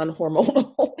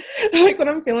non-hormonal, like when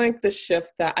I'm feeling like the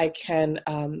shift that I can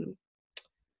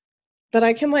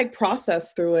like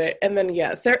process through it. And then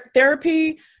yes,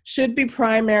 therapy should be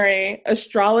primary,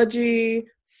 astrology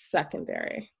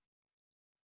secondary.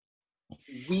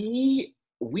 We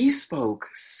spoke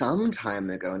some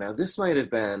time ago. Now this might have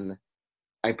been,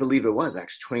 I believe it was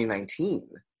actually 2019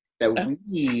 that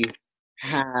we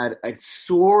had a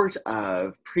sort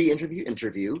of pre-interview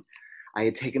interview. I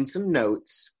had taken some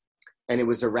notes, and it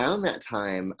was around that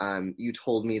time you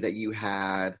told me that you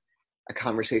had a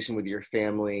conversation with your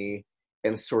family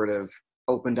and sort of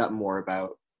opened up more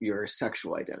about your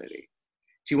sexual identity.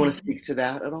 Do you want to speak to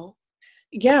that at all?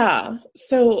 Yeah.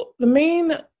 So the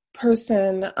main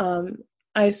person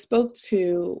I spoke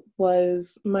to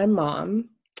was my mom.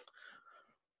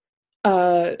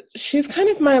 She's kind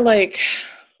of my like,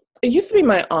 it used to be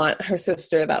my aunt, her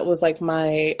sister, that was like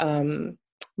my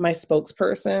my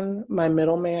spokesperson, my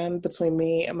middleman between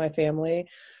me and my family,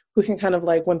 who can kind of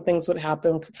like, when things would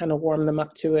happen, could kind of warm them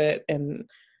up to it. And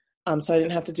so I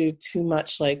didn't have to do too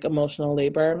much like emotional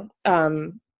labor.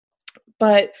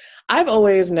 But I've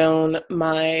always known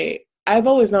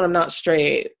I'm not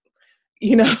straight,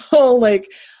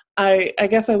 like I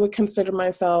guess I would consider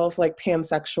myself like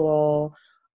pansexual.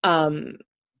 And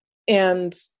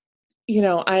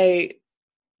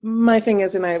my thing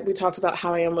is, and we talked about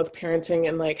how I am with parenting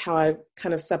and like how I've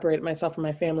kind of separated myself from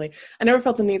my family. I never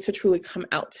felt the need to truly come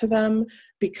out to them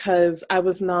because I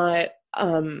was not,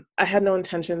 I had no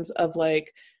intentions of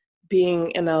like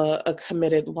being in a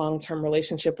committed long-term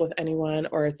relationship with anyone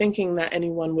or thinking that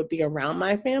anyone would be around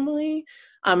my family.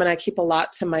 And I keep a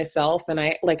lot to myself, and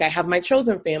I have my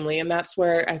chosen family, and that's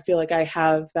where I feel like I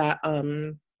have that,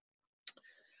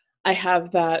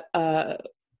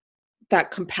 that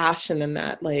compassion and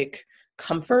that like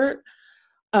comfort.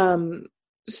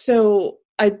 So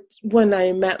when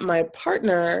I met my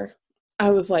partner,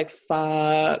 I was like,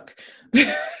 fuck,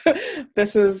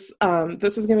 this is going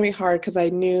to be hard. Cause I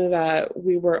knew that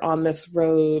we were on this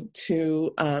road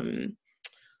to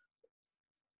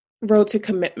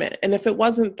commitment. And if it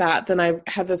wasn't that, then I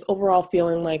had this overall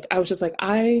feeling like, I was just like,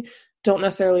 I don't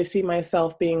necessarily see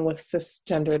myself being with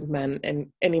cisgendered men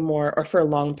anymore, or for a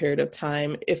long period of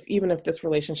time. Even if this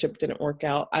relationship didn't work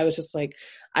out, I was just like,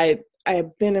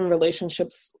 I've been in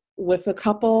relationships with a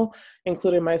couple,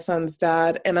 including my son's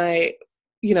dad. And it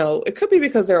could be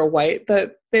because they're white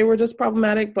that they were just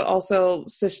problematic, but also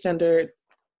cis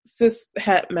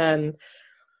het men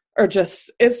are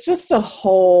it's just a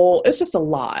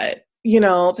lot,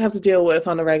 to have to deal with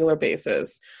on a regular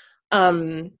basis.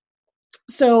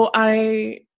 So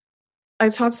I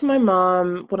talked to my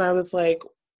mom when I was like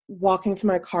walking to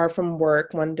my car from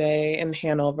work one day in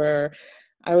Hanover.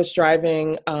 I was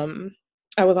driving,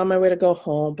 I was on my way to go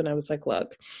home, and I was like,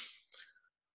 look,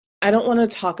 I don't want to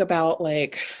talk about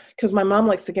like, because my mom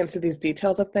likes to get into these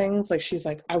details of things. Like, she's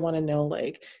like, I want to know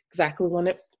like exactly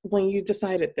when you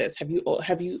decided this. Have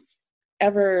you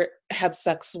ever had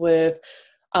sex with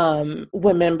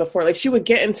women before? Like, she would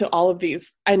get into all of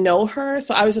these. I know her,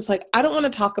 so I was just like, I don't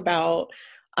want to talk about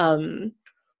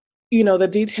the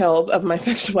details of my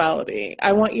sexuality.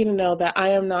 I want you to know that I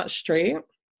am not straight.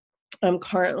 I'm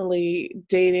currently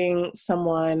dating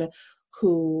someone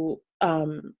who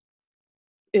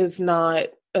is not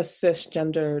a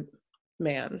cisgendered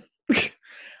man.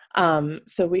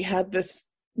 So we had this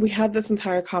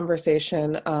entire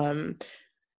conversation, and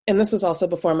this was also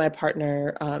before my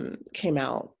partner came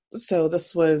out. So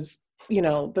this was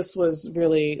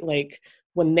really like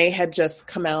when they had just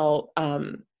come out,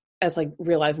 as like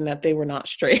realizing that they were not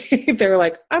straight. They were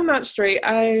like, I'm not straight.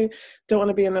 I don't want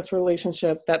to be in this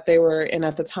relationship that they were in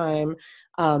at the time.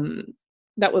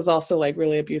 That was also like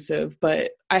really abusive.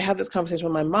 But I had this conversation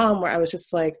with my mom where I was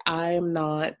just like, I'm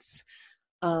not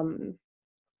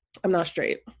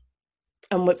straight.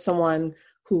 I'm with someone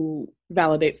who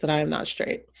validates that I am not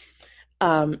straight.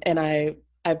 And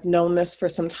I've known this for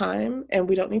some time, and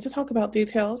we don't need to talk about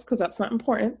details because that's not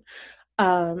important.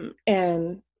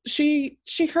 And she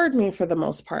heard me for the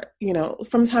most part.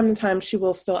 From time to time, she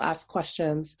will still ask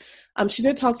questions. She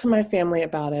did talk to my family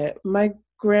about it. My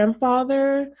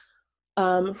grandfather,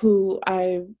 who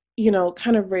I,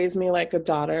 kind of raised me like a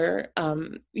daughter.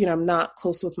 I'm not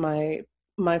close with my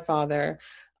father.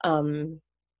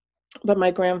 But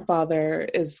my grandfather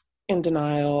is in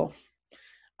denial,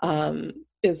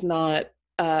 is not,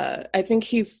 I think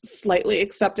he's slightly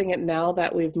accepting it now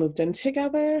that we've moved in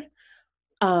together.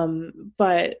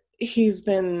 But he's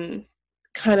been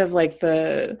kind of like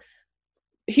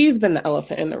he's been the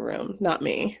elephant in the room, not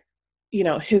me.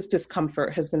 His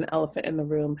discomfort has been the elephant in the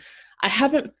room. I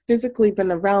haven't physically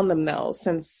been around them though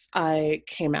since I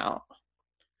came out.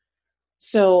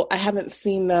 So I haven't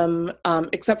seen them,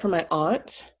 except for my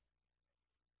aunt.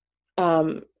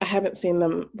 I haven't seen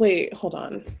them. Wait, hold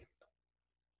on.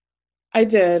 I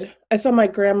did. I saw my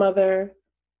grandmother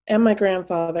and my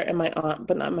grandfather and my aunt,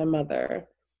 but not my mother.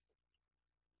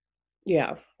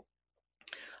 Yeah.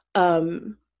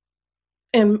 And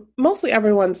mostly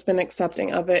everyone's been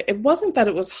accepting of it. It wasn't that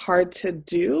it was hard to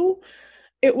do.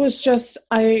 It was just,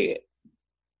 I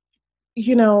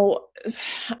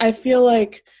feel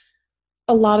like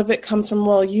a lot of it comes from,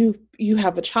 well, you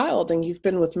have a child and you've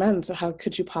been with men, so how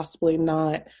could you possibly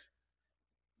not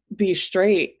be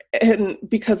straight? And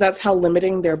because that's how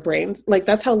limiting their brains, like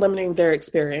that's how limiting their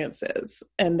experiences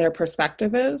and their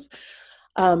perspective is.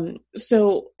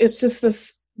 So it's just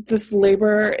this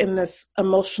labor and this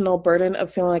emotional burden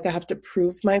of feeling like I have to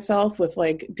prove myself with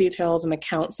like details and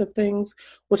accounts of things,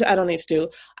 which I don't need to do.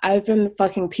 I've been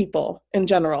fucking people in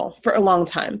general for a long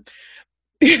time.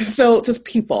 So just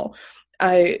people.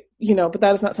 But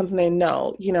that is not something they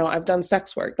know. I've done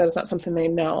sex work. That is not something they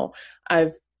know.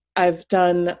 I've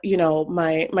done,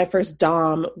 my first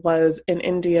dom was an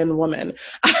Indian woman.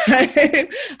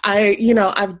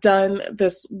 I've done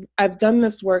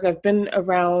this work. I've been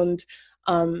around,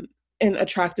 and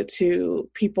attracted to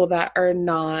people that are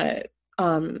not,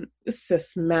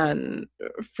 cis men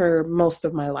for most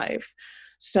of my life.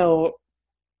 So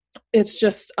it's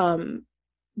just,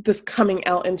 this coming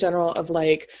out in general of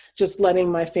like just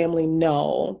letting my family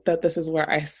know that this is where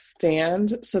I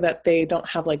stand, so that they don't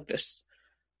have like this,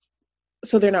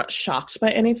 so they're not shocked by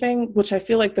anything, which I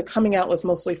feel like the coming out was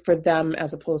mostly for them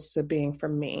as opposed to being for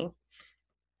me.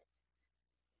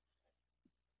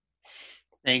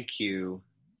 Thank you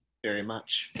very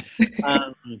much.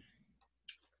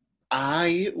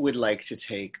 I would like to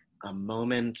take a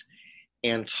moment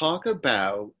and talk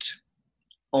about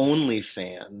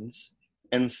OnlyFans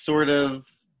and sort of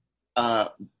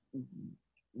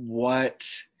what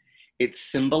it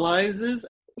symbolizes.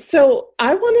 So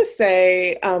I want to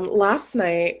say, last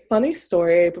night, funny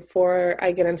story before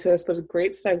I get into this, but a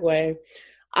great segue.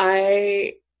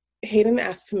 Hayden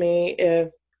asked me if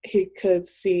he could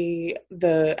see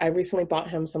I recently bought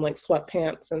him some like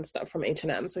sweatpants and stuff from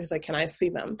H&M. So he's like, can I see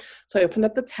them? So I opened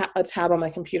up a tab on my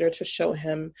computer to show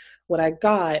him what I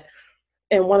got.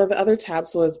 and one of the other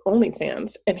tabs was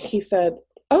OnlyFans. And he said,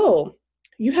 "Oh,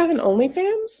 you have an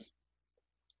OnlyFans?"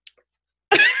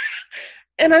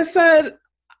 And I said,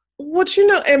 "What you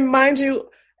know?" And mind you,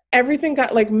 everything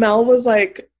got like Mel was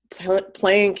like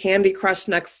playing Candy Crush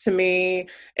next to me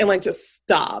and like just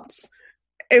stopped.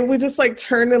 And we just like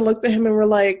turned and looked at him and we're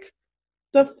like,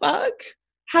 "The fuck?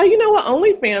 How you know what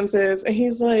OnlyFans is?" And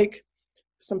he's like,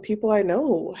 "Some people I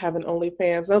know have an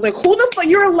OnlyFans." And I was like, "Who the fuck?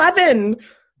 You're 11."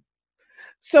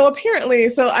 So apparently,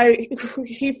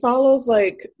 he follows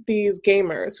like these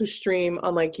gamers who stream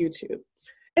on like YouTube.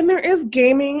 And there is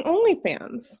gaming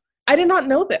OnlyFans. I did not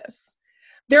know this.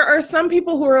 There are some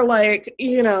people who are like,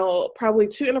 probably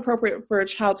too inappropriate for a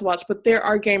child to watch, but there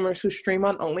are gamers who stream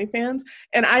on OnlyFans.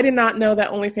 And I did not know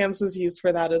that OnlyFans was used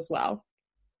for that as well.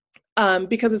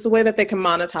 Because it's a way that they can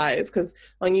monetize. Because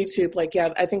on YouTube, like,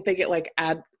 yeah, I think they get like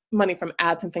ad money from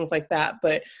ads and things like that.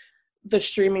 But the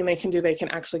streaming they can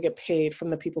actually get paid from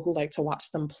the people who like to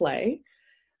watch them play.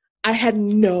 I had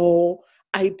no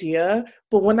idea.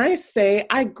 But when I say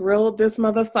I grilled this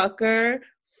motherfucker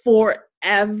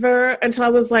forever until I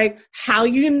was like, "How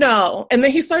you know?" And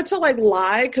then he started to like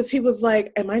lie because he was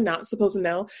like, "Am I not supposed to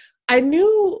know?" I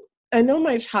know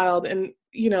my child, and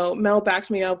Mel backed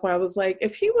me up when I was like,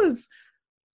 if he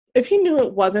knew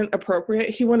it wasn't appropriate,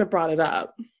 he wouldn't have brought it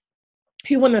up.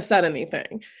 He wouldn't have said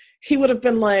anything. He would have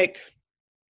been like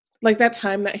that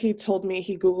time that he told me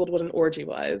he Googled what an orgy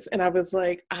was. And I was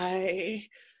like,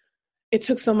 it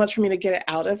took so much for me to get it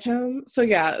out of him. So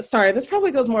yeah, sorry, this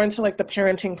probably goes more into like the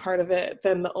parenting part of it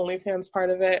than the OnlyFans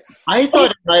part of it. I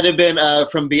thought it might have been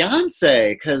from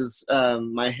Beyonce, because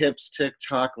my hips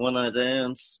tick-tock when I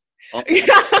dance. You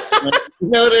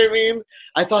know what I mean?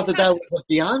 I thought that was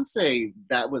a Beyonce.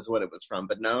 That was what it was from,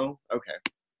 but no? Okay.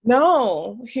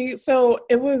 No,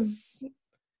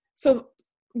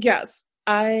 yes,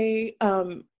 I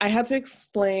had to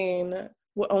explain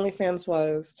what OnlyFans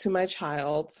was to my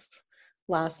child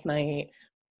last night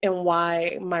and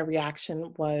why my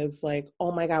reaction was like,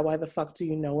 "Oh my God, why the fuck do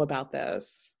you know about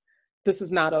this? This is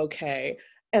not okay."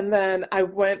 And then I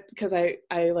went, because I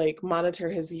like monitor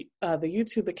his the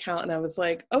YouTube account, and I was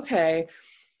like, okay,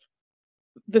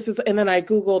 and then I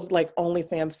Googled like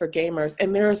OnlyFans for gamers,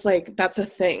 and there's like, that's a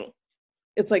thing.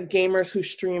 It's like gamers who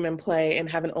stream and play and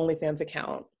have an OnlyFans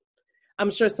account.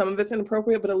 I'm sure some of it's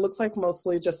inappropriate, but it looks like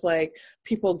mostly just like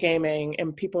people gaming,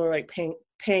 and people are like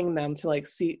paying them to like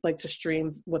see, like to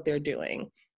stream what they're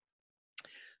doing.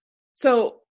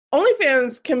 So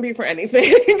OnlyFans can be for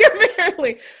anything,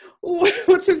 apparently,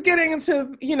 which is getting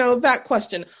into, that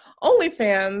question.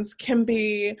 OnlyFans can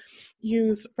be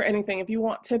used for anything. If you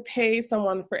want to pay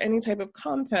someone for any type of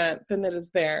content, then it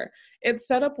is there. It's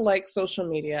set up like social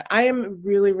media. I am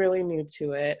really, really new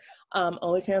to it.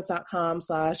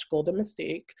 OnlyFans.com/Golden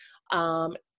Mystique.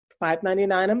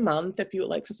 $5.99 a month if you would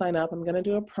like to sign up. I'm going to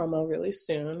do a promo really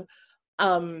soon.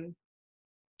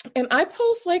 And I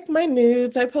post like my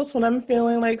nudes. I post when I'm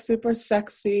feeling like super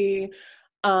sexy.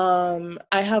 I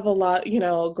have a lot,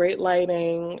 great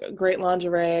lighting, great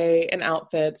lingerie and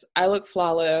outfits. I look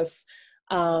flawless.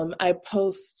 I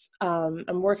post, I'm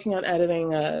working on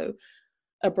editing a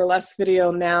burlesque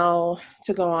video now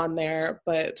to go on there.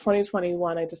 But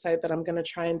 2021, I decided that I'm going to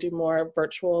try and do more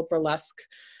virtual burlesque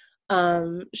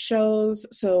shows.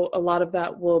 So a lot of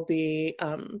that will be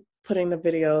putting the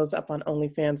videos up on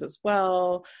OnlyFans as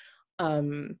well.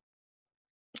 And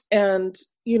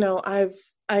I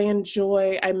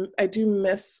do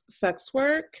miss sex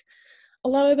work a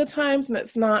lot of the times, and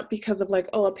it's not because of like,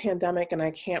 a pandemic and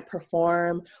I can't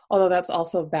perform, although that's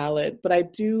also valid, but I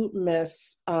do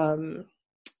miss I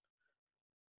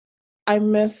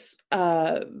miss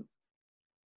the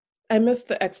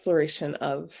exploration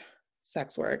of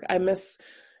sex work. I miss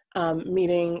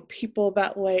meeting people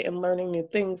that way and learning new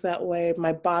things that way.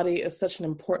 My body is such an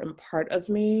important part of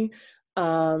me,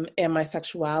 and my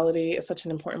sexuality is such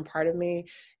an important part of me.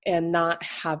 And not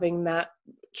having that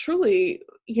truly,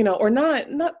 or not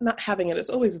having it,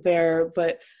 it's always there,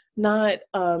 but not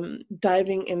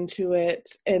diving into it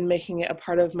and making it a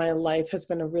part of my life has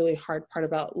been a really hard part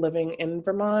about living in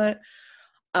Vermont.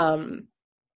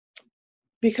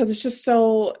 Because it's just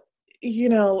so,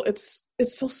 it's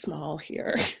so small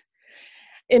here.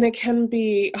 And it can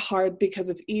be hard because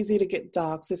it's easy to get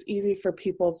doxxed. It's easy for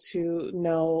people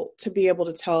to be able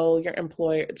to tell your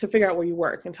employer, to figure out where you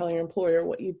work and tell your employer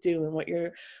what you do and what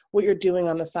you're doing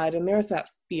on the side. And there's that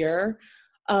fear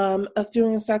of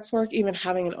doing sex work, even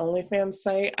having an OnlyFans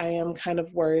site. I am kind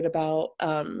of worried about,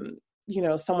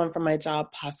 someone from my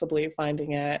job possibly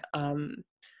finding it.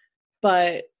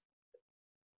 But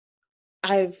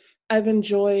I've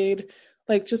enjoyed,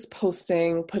 like just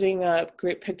posting, putting up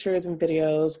great pictures and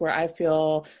videos where I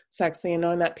feel sexy and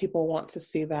knowing that people want to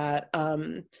see that.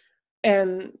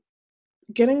 And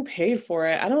getting paid for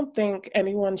it. I don't think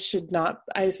anyone should not,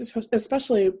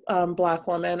 especially Black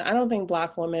women, I don't think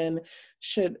Black women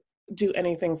should do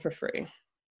anything for free.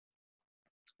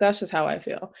 That's just how I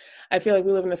feel. I feel like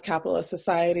we live in this capitalist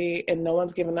society and no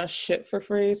one's giving us shit for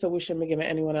free, so we shouldn't be giving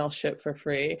anyone else shit for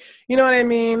free. You know what I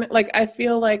mean? Like, I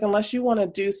feel like unless you want to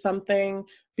do something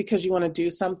because you want to do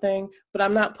something, but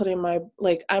I'm not putting my,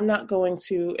 like, I'm not going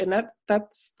to, and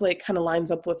that's like kind of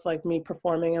lines up with like me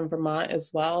performing in Vermont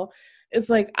as well. It's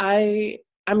like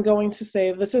I'm going to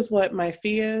say this is what my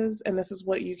fee is and this is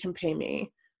what you can pay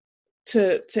me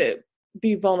to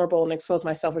be vulnerable and expose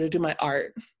myself or to do my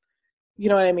art. You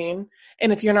know what I mean?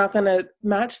 And if you're not going to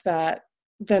match that,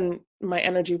 then my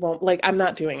energy won't, like, I'm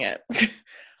not doing it.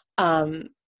 And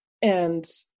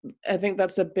I think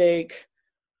that's a big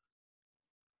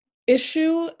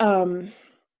issue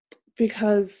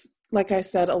because, like I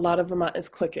said, a lot of Vermont is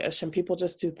cliquish and people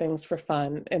just do things for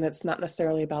fun. And it's not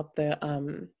necessarily about the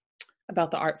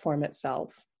art form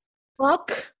itself.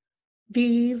 Fuck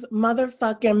these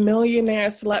motherfucking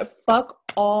millionaires. Fuck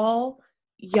all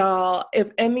y'all.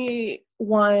 If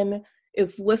anyone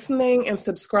is listening and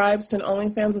subscribes to an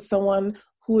OnlyFans with someone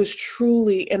who is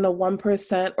truly in the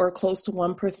 1% or close to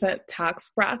 1%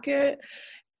 tax bracket,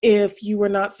 if you are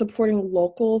not supporting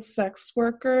local sex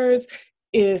workers,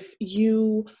 if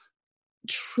you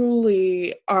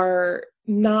truly are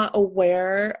not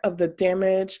aware of the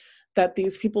damage that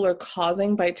these people are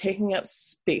causing by taking up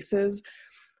spaces,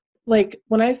 like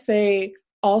when I say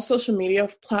all social media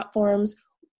platforms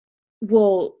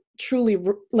will truly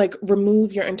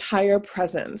remove your entire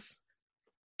presence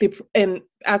and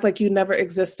act like you never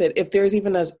existed if there's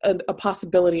even a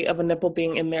possibility of a nipple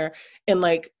being in there. And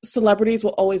like celebrities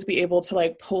will always be able to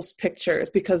like post pictures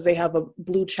because they have a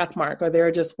blue check mark or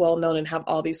they're just well known and have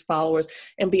all these followers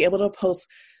and be able to post,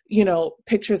 you know,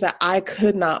 pictures that I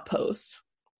could not post.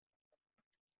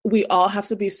 We all have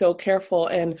to be so careful.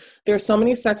 And there's so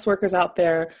many sex workers out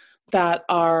there that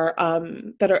are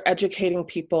educating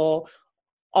people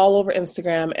all over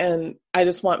Instagram. And I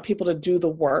just want people to do the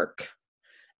work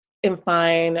and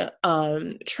find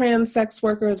trans sex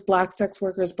workers, Black sex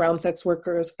workers, brown sex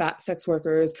workers, fat sex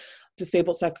workers,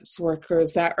 disabled sex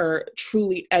workers that are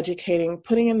truly educating,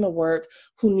 putting in the work,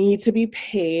 who need to be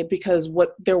paid because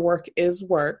what their work is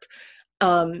work.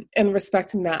 And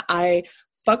respecting that. I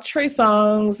fuck Trey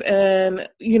Songz and,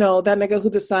 you know, that nigga who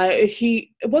decided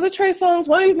was it Trey Songz?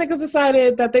 One of these niggas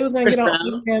decided that they was going to get on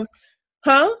OnlyFans.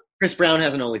 Huh? Chris Brown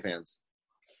has an OnlyFans.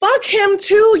 Fuck him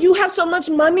too. You have so much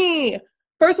money.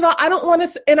 First of all, I don't want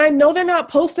to, and I know they're not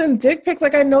posting dick pics.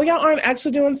 Like, I know y'all aren't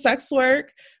actually doing sex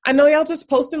work. I know y'all just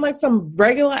posting like some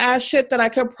regular ass shit that I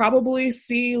could probably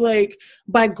see like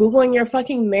by Googling your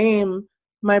fucking name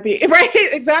might be, right?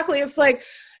 Exactly. It's like,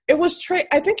 I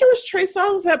think it was Trey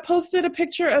Songz that posted a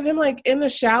picture of him like in the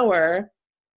shower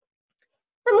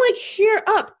from like here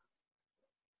up.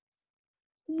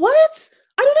 What?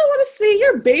 I do not want to see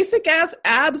your basic ass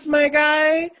abs, my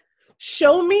guy.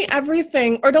 Show me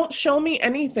everything or don't show me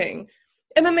anything.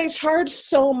 And then they charge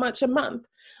so much a month.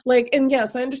 Like, and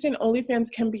yes, I understand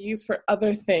OnlyFans can be used for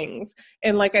other things.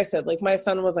 And like I said, like my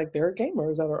son was like, there are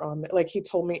gamers that are on there. Like he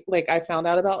told me, like I found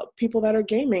out about people that are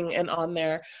gaming and on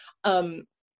there.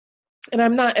 And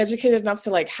I'm not educated enough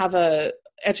to like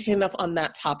educated enough on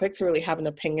that topic to really have an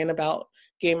opinion about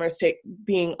gamers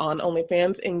being on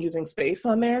OnlyFans and using space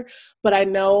on there. But I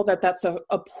know that that's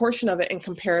a portion of it in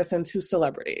comparison to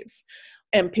celebrities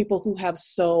and people who have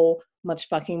so much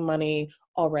fucking money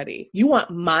already. You want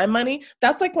my money?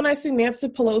 That's like when I see Nancy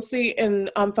Pelosi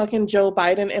and fucking Joe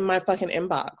Biden in my fucking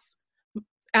inbox.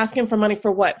 Asking for money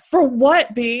for what? For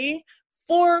what, B?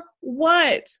 For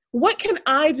what? What can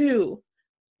I do?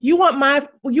 You want my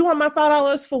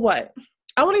 $5 for what?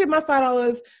 I want to give my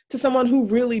 $5 to someone who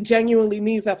really genuinely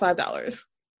needs that $5.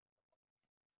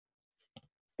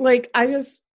 Like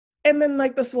and then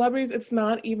like the celebrities, it's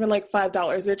not even like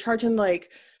 $5. They're charging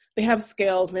like, they have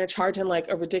scales and they're charging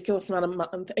like a ridiculous amount a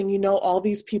month. And you know, all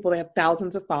these people, they have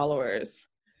thousands of followers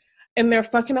and they're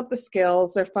fucking up the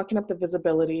scales. They're fucking up the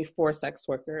visibility for sex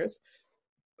workers.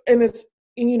 And it's,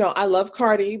 you know, I love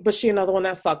Cardi, but she another one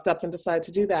that fucked up and decided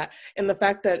to do that. And the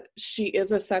fact that she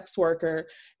is a sex worker,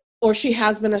 or she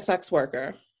has been a sex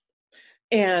worker,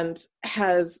 and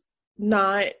has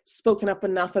not spoken up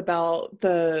enough about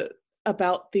the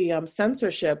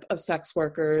censorship of sex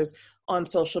workers on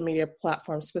social media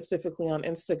platforms, specifically on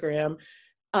Instagram,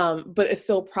 but is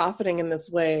still profiting in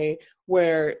this way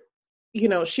where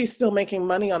she's still making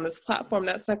money on this platform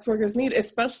that sex workers need,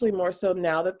 especially more so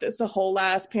now that it's a whole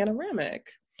ass panoramic.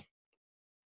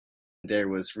 There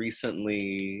was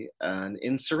recently an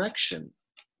insurrection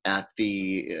at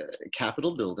the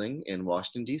Capitol building in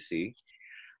Washington, D.C.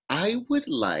 I would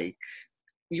like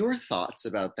your thoughts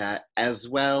about that, as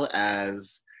well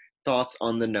as thoughts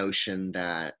on the notion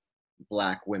that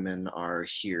Black women are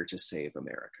here to save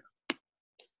America.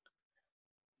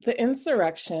 The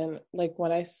insurrection, like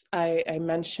when I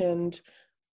mentioned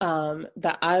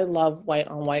that I love white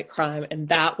on white crime, and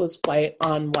that was white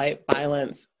on white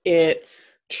violence. It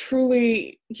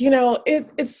truly,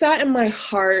 it sat in my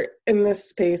heart in this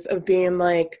space of being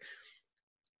like,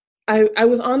 I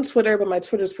was on Twitter, but my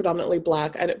Twitter is predominantly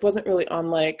Black. I wasn't really on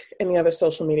like any other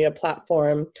social media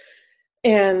platform.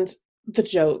 And the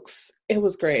jokes, it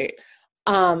was great.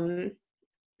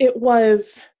 It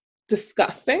was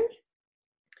disgusting.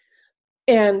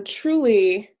 And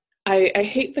truly, I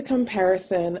hate the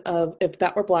comparison of if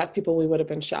that were Black people, we would have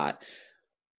been shot.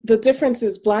 The difference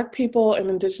is Black people and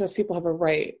Indigenous people have a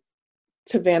right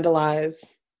to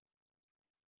vandalize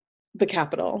the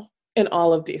Capitol in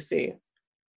all of DC.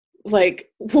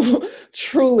 Like,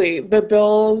 truly, the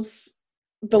bills,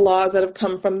 the laws that have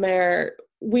come from there,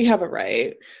 we have a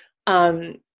right.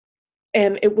 And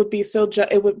it would be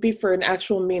it would be for an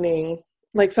actual meaning,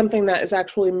 like something that is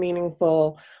actually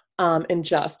meaningful and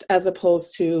just, as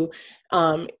opposed to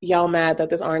y'all mad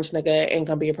that this orange nigga ain't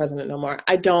gonna be a president no more.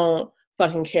 I don't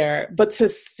fucking care. But to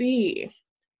see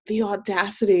the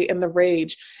audacity and the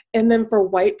rage, and then for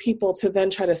white people to then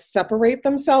try to separate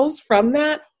themselves from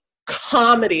that,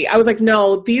 comedy. I was like,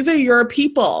 no, these are your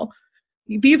people.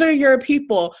 These are your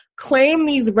people. Claim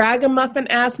these ragamuffin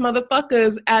ass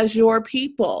motherfuckers as your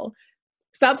people.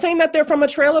 Stop saying that they're from a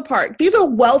trailer park. These are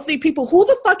wealthy people. Who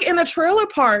the fuck in a trailer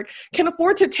park can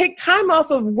afford to take time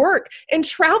off of work and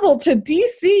travel to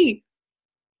DC?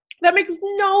 That makes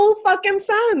no fucking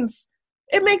sense.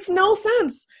 It makes no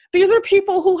sense. These are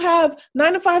people who have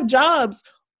 9-to-5 jobs,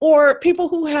 or people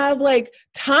who have like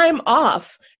time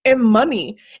off and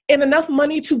money and enough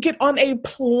money to get on a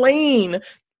plane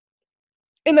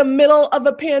in the middle of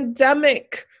a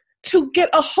pandemic to get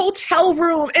a hotel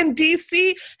room in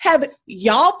DC. Have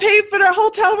y'all paid for their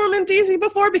hotel room in DC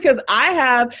before? Because I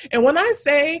have. And when I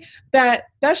say that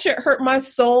shit hurt my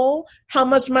soul, how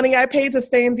much money I paid to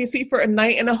stay in DC for a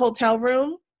night in a hotel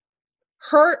room,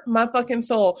 hurt my fucking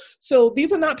soul. So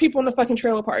these are not people in the fucking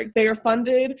trailer park. They are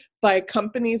funded by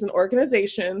companies and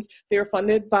organizations. They are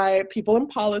funded by people in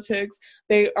politics.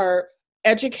 They are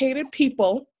educated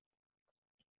people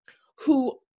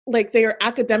who, like, they are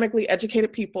academically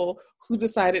educated people who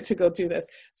decided to go do this.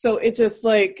 So it just,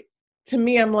 like, to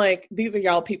me, I'm like, these are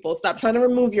y'all people. Stop trying to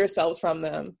remove yourselves from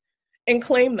them and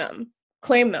claim them.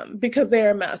 Claim them, because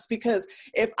they're a mess. Because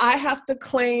if I have to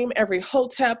claim every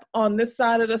hotep on this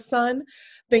side of the sun,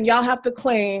 then y'all have to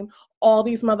claim all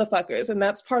these motherfuckers. And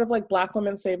that's part of like Black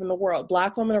women saving the world.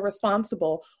 Black women are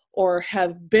responsible, or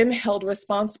have been held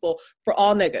responsible, for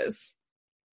all niggas.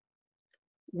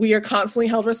 We are constantly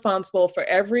held responsible for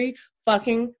every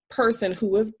fucking person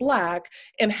who is Black,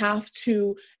 and have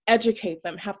to educate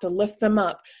them, have to lift them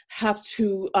up, have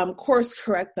to course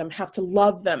correct them, have to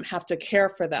love them, have to care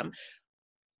for them.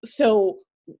 So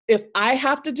if I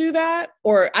have to do that,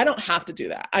 or I don't have to do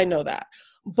that, I know that.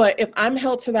 But if I'm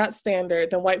held to that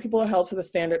standard, then white people are held to the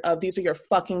standard of, these are your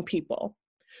fucking people.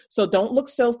 So don't look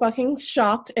so fucking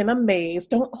shocked and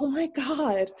amazed. Don't, oh my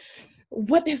God,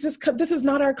 what is this? This is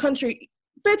not our country.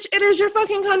 Bitch, it is your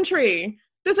fucking country.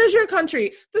 This is your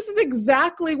country. This is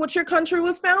exactly what your country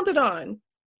was founded on.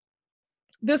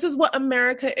 This is what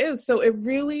America is. So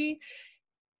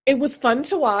it was fun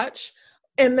to watch.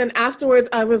 And then afterwards,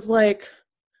 I was like,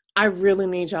 I really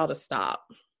need y'all to stop.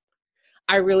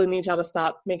 I really need y'all to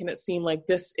stop making it seem like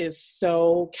this is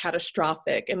so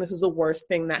catastrophic and this is the worst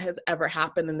thing that has ever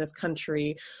happened in this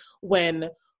country, when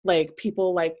like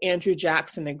people like Andrew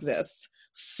Jackson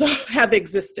have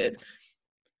existed.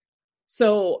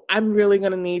 So I'm really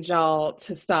going to need y'all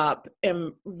to stop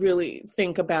and really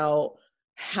think about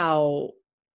how,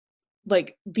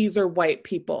 like, these are white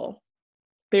people.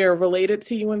 They are related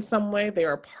to you in some way. They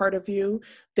are a part of you.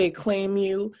 They claim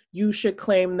you. You should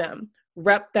claim them.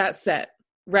 Rep that set.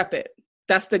 Rep it.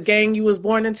 That's the gang you was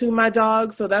born into, my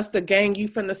dog. So that's the gang you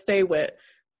finna stay with.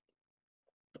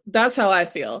 That's how I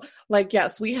feel. Like,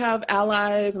 yes, we have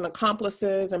allies and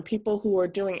accomplices and people who are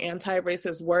doing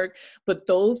anti-racist work, but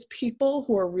those people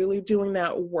who are really doing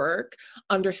that work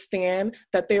understand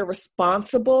that they are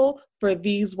responsible for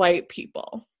these white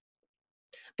people,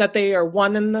 that they are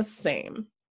one and the same.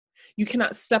 You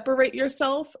cannot separate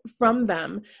yourself from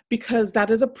them, because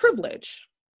that is a privilege.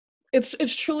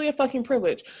 it's truly a fucking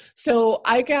privilege. So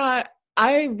I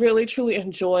really truly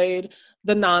enjoyed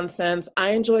the nonsense. I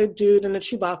enjoyed dude in the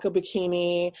Chewbacca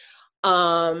bikini,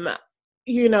 um,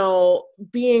 you know,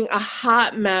 being a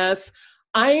hot mess.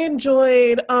 I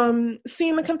enjoyed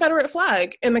seeing the Confederate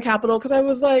flag in the Capitol because I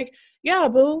was like, yeah,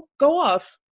 boo, go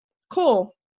off.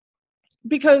 Cool.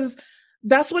 Because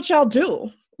that's what y'all do.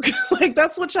 Like,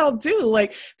 that's what y'all do.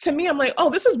 Like, to me, I'm like,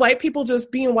 oh, this is white people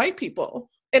just being white people.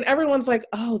 And everyone's like,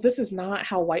 oh, this is not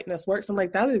how whiteness works. I'm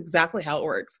like, that is exactly how it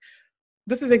works.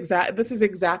 This is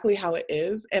exactly how it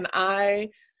is. And I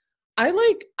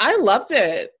loved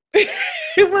it.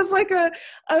 It was like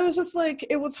I was just like,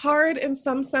 it was hard in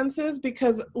some senses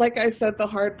because, like I said, the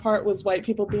hard part was white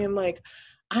people being like,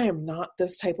 I am not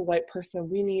this type of white person.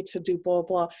 We need to do blah,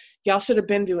 blah. Y'all should have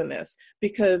been doing this,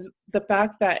 because the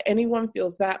fact that anyone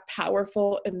feels that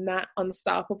powerful and that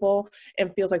unstoppable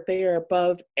and feels like they are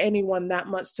above anyone that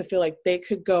much to feel like they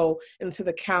could go into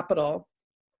the Capitol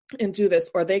and do this,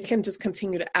 or they can just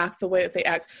continue to act the way that they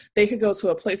act. They could go to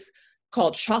a place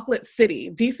called Chocolate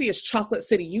City. DC is Chocolate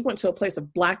City. You went to a place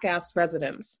of black ass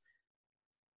residents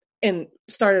and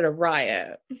started a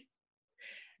riot.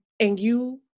 And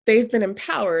they've been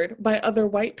empowered by other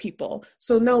white people.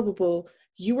 So no, boo-boo,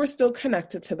 you were still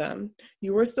connected to them.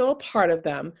 You were still a part of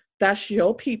them. That's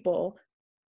your people.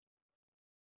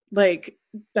 Like,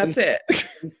 that's it.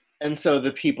 And so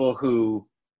the people who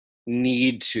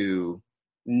need to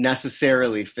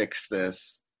necessarily fix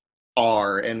this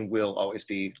are and will always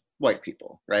be white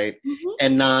people, right? Mm-hmm.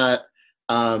 And not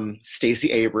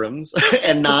Stacey Abrams,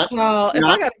 and not. Well, if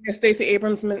I got to hear Stacey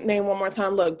Abrams' name one more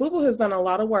time, look, Boo Boo has done a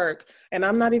lot of work, and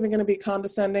I'm not even going to be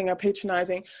condescending or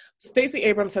patronizing. Stacey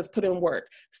Abrams has put in work.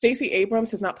 Stacey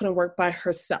Abrams has not put in work by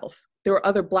herself. There were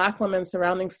other Black women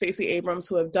surrounding Stacey Abrams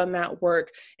who have done that work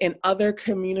in other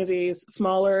communities,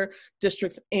 smaller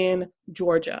districts in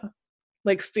Georgia.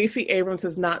 Like, Stacey Abrams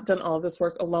has not done all this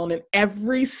work alone. And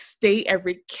every state,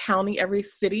 every county, every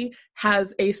city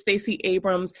has a Stacey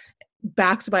Abrams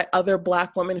backed by other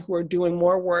Black women who are doing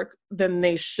more work than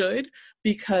they should,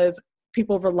 because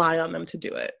people rely on them to do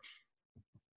it.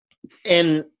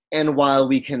 And while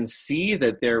we can see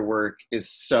that their work is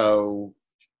so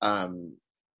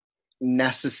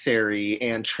necessary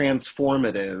and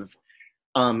transformative,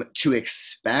 to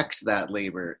expect that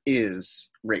labor is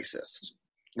racist,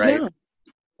 right? Yeah.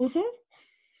 Mm-hmm.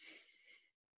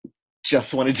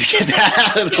 Just wanted to get that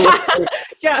out of the way.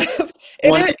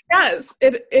 Yes,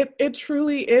 it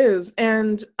truly is.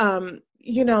 And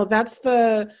you know, that's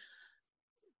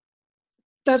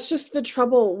just the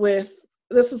trouble with,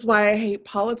 this is why I hate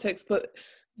politics, but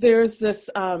there's this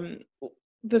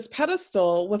this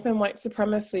pedestal within white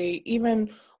supremacy, even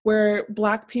where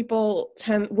Black people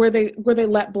where they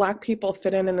let Black people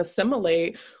fit in and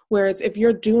assimilate, where it's, if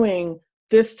you're doing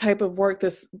this type of work,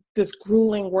 this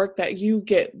grueling work that you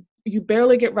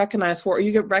barely get recognized for, or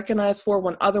you get recognized for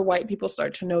when other white people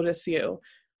start to notice you.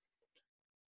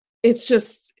 It's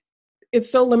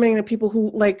so limiting to people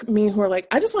who, like me, who are like,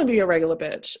 I just want to be a regular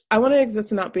bitch. I want to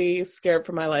exist and not be scared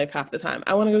for my life half the time.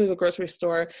 I want to go to the grocery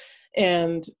store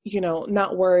and, you know,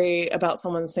 not worry about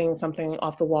someone saying something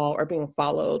off the wall or being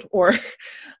followed or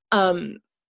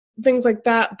things like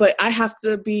that. But I have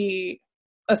to be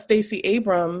a Stacey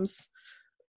Abrams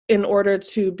in order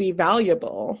to be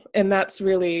valuable. And that's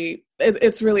really,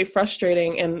 it's really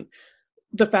frustrating. And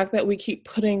the fact that we keep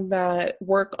putting that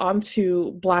work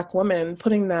onto Black women,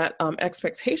 putting that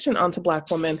expectation onto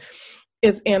Black women,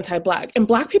 is anti-Black. And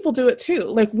Black people do it too.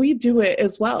 Like, we do it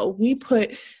as well. We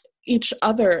put each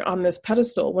other on this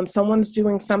pedestal when someone's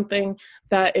doing something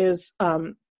that is,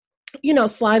 you know,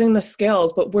 sliding the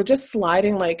scales, but we're just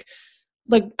sliding like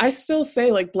I still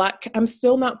say, like, I'm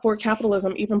still not for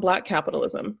capitalism, even Black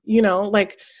capitalism, you know,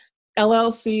 like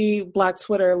LLC Black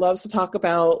Twitter loves to talk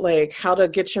about like how to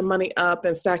get your money up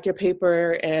and stack your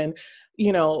paper and,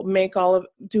 you know,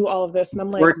 do all of this. And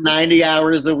I'm like, work 90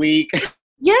 hours a week.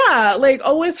 Yeah, like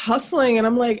always hustling. And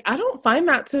I'm like, I don't find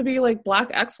that to be like Black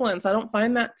excellence. I don't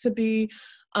find that to be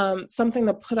something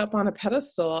to put up on a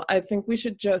pedestal. I think we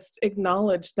should just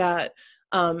acknowledge that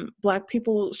Black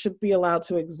people should be allowed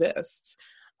to exist.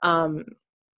 You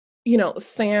know,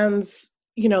 sans,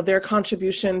 you know, their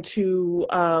contribution to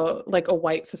like a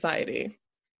white society.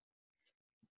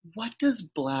 What does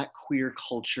Black queer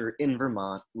culture in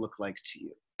Vermont look like to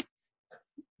you?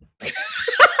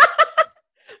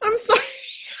 I'm sorry.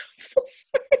 I'm so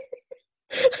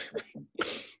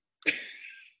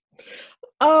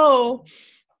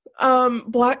sorry.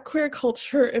 Black queer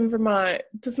culture in Vermont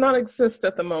does not exist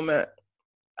at the moment.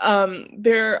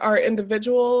 There are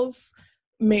individuals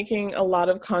making a lot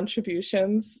of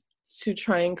contributions to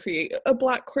try and create a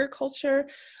Black queer culture,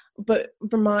 but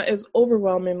Vermont is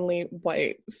overwhelmingly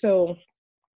white. So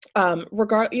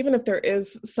even if there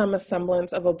is some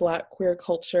semblance of a Black queer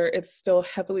culture, it's still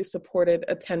heavily supported,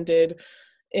 attended,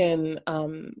 in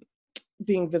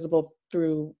being visible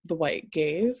through the white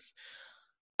gaze.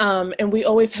 And we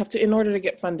always have to, in order to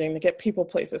get funding, to get people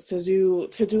places, to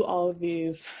do all of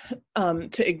these,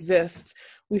 to exist,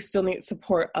 we still need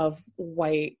support of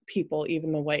white people,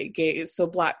 even the white gaze. So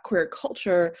Black queer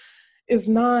culture is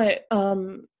not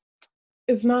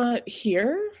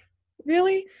here,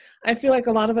 really. I feel like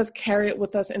a lot of us carry it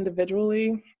with us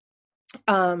individually.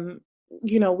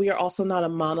 We are also not a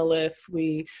monolith.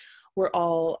 We're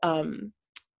all,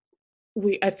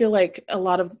 I feel like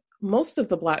most of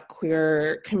the Black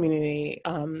queer community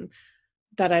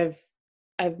that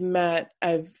I've met,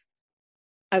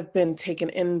 I've been taken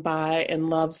in by and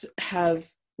loved,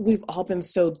 we've all been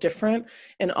so different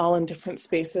and all in different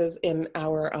spaces in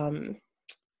our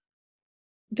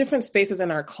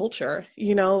culture,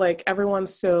 like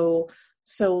everyone's so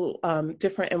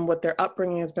different in what their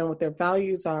upbringing has been, what their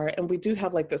values are. And we do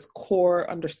have like this core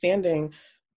understanding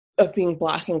of being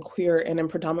Black and queer and in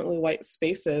predominantly white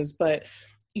spaces. But,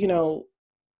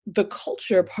 the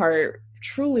culture part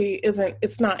truly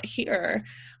it's not here,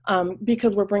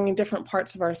 because we're bringing different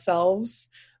parts of ourselves.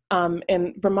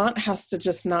 And Vermont has to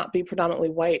just not be predominantly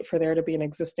white for there to be an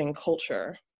existing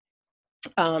culture.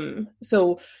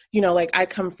 So, like I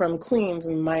come from Queens,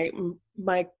 and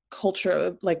my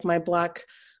culture, like my Black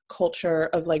culture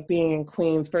of like being in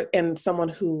Queens and someone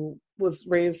who was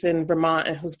raised in Vermont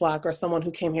and who's Black, or someone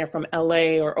who came here from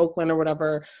LA or Oakland or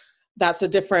whatever, that's a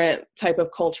different type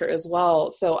of culture as well.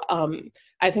 So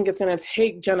I think it's going to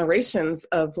take generations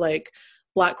of like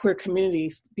Black queer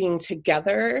communities being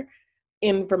together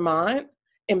in Vermont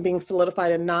and being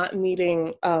solidified, and not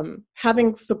needing,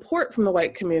 having support from the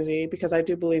white community, because I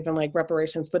do believe in like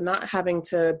reparations, but not having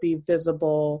to be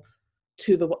visible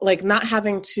to not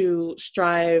having to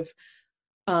strive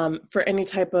for any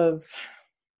type of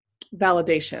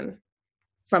validation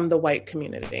from the white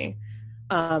community.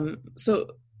 So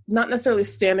not necessarily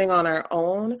standing on our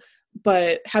own,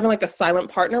 but having like a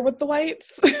silent partner with the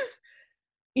whites,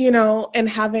 and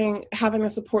having the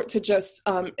support to just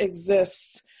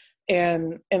exist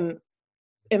and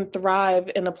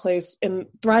thrive in a place, and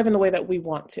thrive in the way that we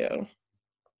want to,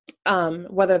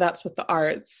 whether that's with the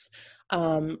arts,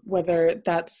 whether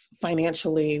that's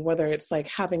financially, whether it's like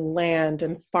having land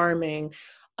and farming.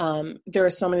 There are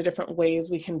so many different ways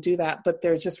we can do that, but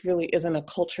there just really isn't a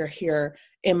culture here,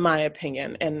 in my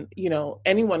opinion. And,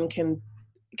 anyone can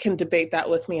debate that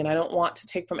with me, and I don't want to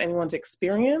take from anyone's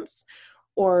experience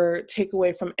or take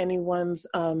away from anyone's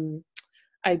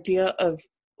idea of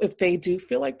if they do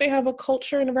feel like they have a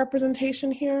culture and a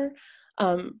representation here.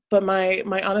 But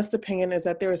my honest opinion is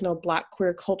that there is no Black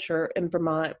queer culture in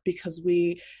Vermont, because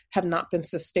we have not been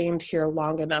sustained here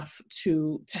long enough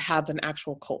to have an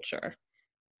actual culture.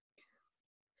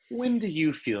 When do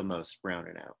you feel most brown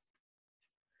and out?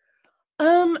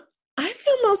 I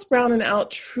feel most brown and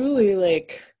out truly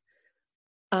like,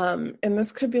 and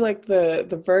this could be like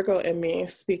the Virgo in me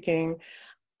speaking.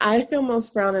 I feel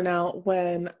most brown and out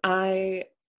when I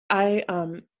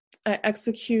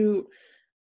execute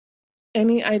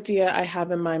any idea I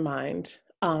have in my mind,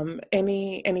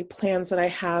 any plans that I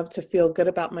have to feel good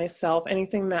about myself,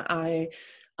 anything that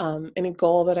any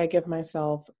goal that I give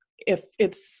myself, if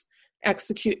it's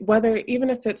even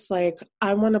if it's like,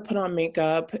 I want to put on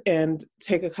makeup and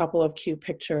take a couple of cute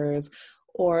pictures,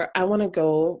 or I want to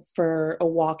go for a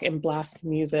walk and blast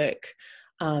music,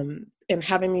 and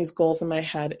having these goals in my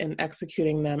head and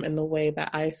executing them in the way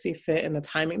that I see fit and the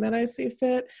timing that I see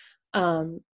fit,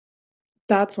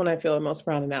 that's when I feel the most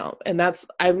brown and out. And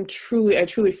I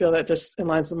truly feel that just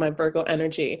aligns with my Virgo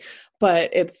energy. But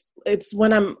it's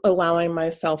when I'm allowing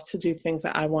myself to do things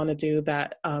that I want to do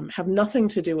that have nothing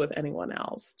to do with anyone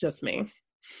else, just me.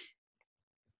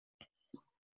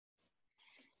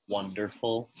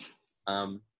 Wonderful.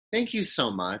 Thank you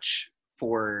so much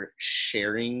for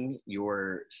sharing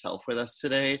yourself with us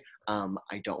today.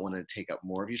 I don't want to take up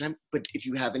more of your time, but if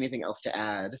you have anything else to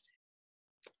add.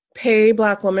 Pay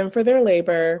Black women for their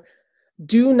labor.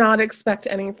 Do not expect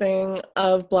anything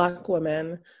of Black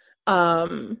women.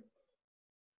 And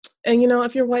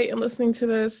if you're white and listening to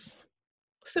this,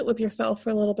 sit with yourself for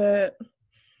a little bit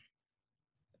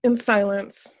in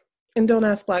silence, and don't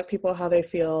ask Black people how they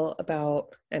feel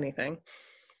about anything.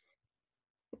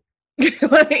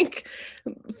 Like,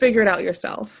 figure it out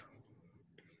yourself.